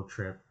Disney World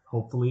trip.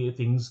 Hopefully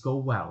things go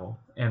well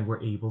and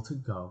we're able to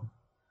go.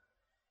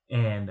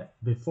 And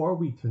before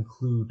we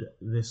conclude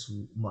this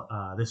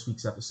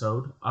week's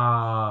episode,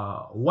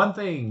 one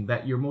thing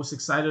that you're most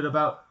excited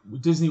about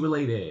Disney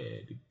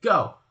related,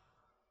 go.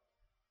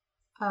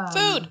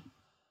 Food.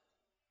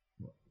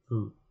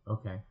 Food.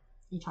 Okay.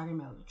 You talking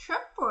about the trip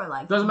or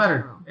like Doesn't in matter.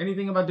 general?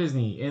 Anything about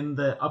Disney in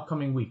the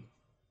upcoming week.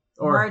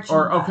 Merchandise.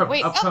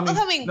 Wait, upcoming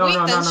No, week, no, then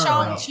no, no,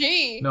 no.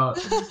 Shang-Chi. No.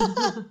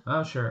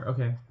 Oh, sure.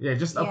 Okay. Yeah,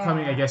 just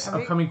upcoming, I guess,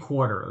 upcoming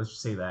quarter. Let's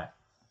just say that.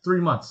 3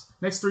 months.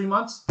 Next 3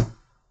 months,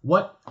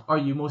 what are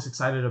you most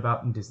excited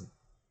about in Disney?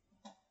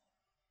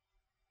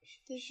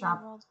 Disney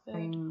World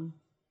food.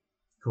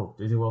 Cool.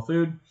 Disney World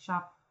food.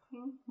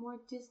 Shopping. More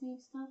Disney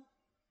stuff.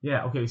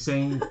 Yeah, okay,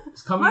 saying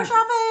it's coming. More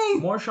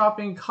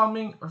shopping!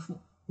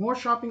 More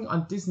shopping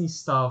on Disney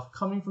stuff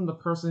coming from the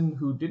person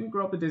who didn't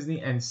grow up with Disney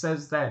and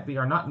says that they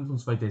are not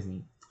influenced by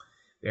Disney.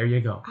 There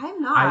you go.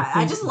 I'm not. I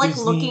think just like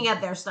Disney- looking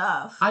at their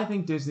stuff. I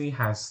think Disney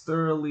has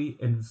thoroughly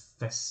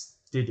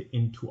infested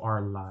into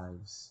our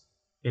lives.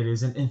 It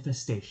is an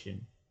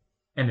infestation.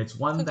 And it's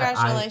one that I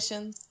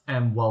Congratulations.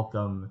 am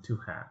welcome to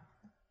have.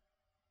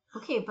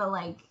 Okay, but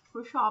like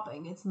for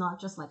shopping, it's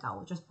not just like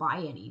I'll just buy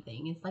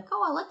anything. It's like,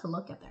 oh, I like to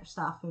look at their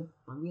stuff. If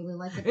I really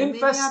like it, then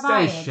maybe I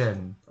buy it.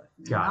 Infestation.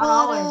 Got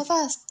Not it.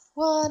 always.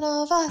 One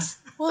of us.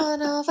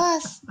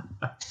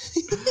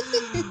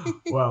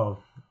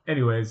 Well,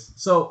 anyways,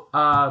 so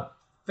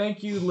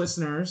thank you,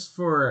 listeners,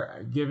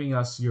 for giving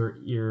us your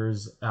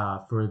ears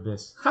for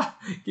this,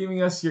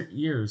 giving us your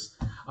ears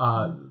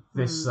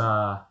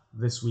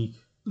this week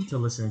to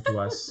listen to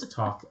us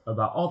talk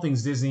about all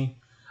things Disney.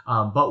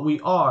 But we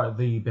are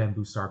the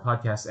Bamboo Star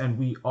Podcast, and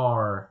we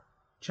are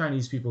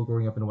Chinese people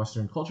growing up in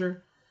Western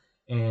culture,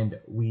 and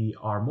we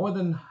are more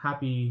than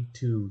happy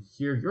to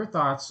hear your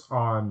thoughts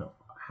on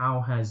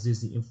how has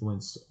Disney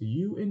influenced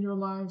you in your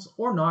lives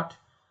or not,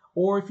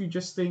 or if you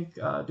just think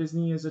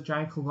Disney is a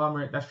giant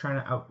conglomerate that's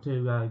trying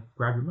to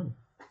grab your money.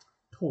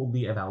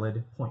 Totally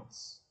valid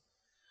points.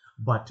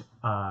 But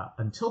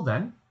until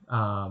then,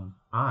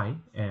 I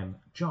am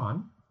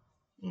John.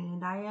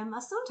 And I am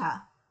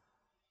Asunta.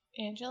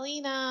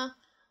 Angelina.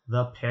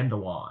 The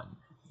Pandawan.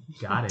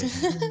 Got it.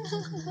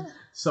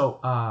 So,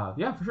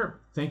 yeah, for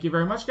sure. Thank you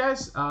very much,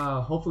 guys.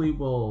 Hopefully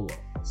we'll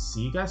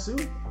see you guys soon.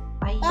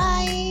 Bye.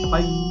 Bye.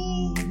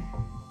 Bye.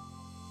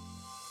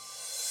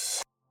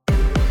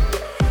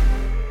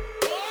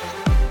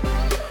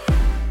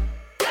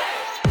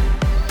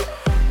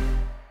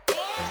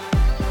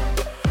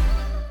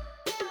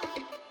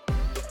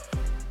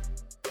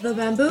 The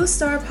Bamboo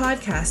Star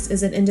Podcast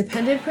is an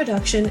independent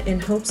production in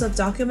hopes of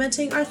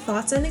documenting our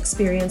thoughts and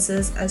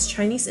experiences as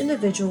Chinese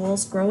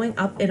individuals growing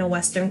up in a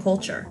Western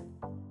culture.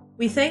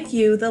 We thank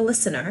you, the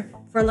listener,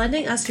 for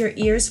lending us your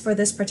ears for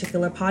this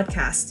particular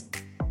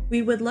podcast.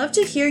 We would love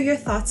to hear your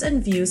thoughts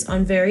and views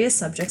on various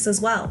subjects as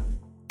well.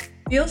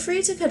 Feel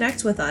free to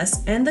connect with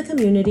us and the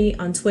community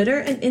on Twitter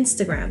and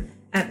Instagram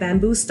at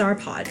Bamboo Star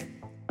Pod.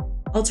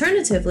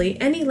 Alternatively,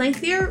 any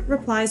lengthier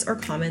replies or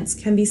comments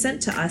can be sent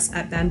to us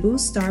at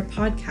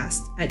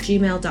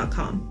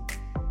bamboostarpodcast@gmail.com.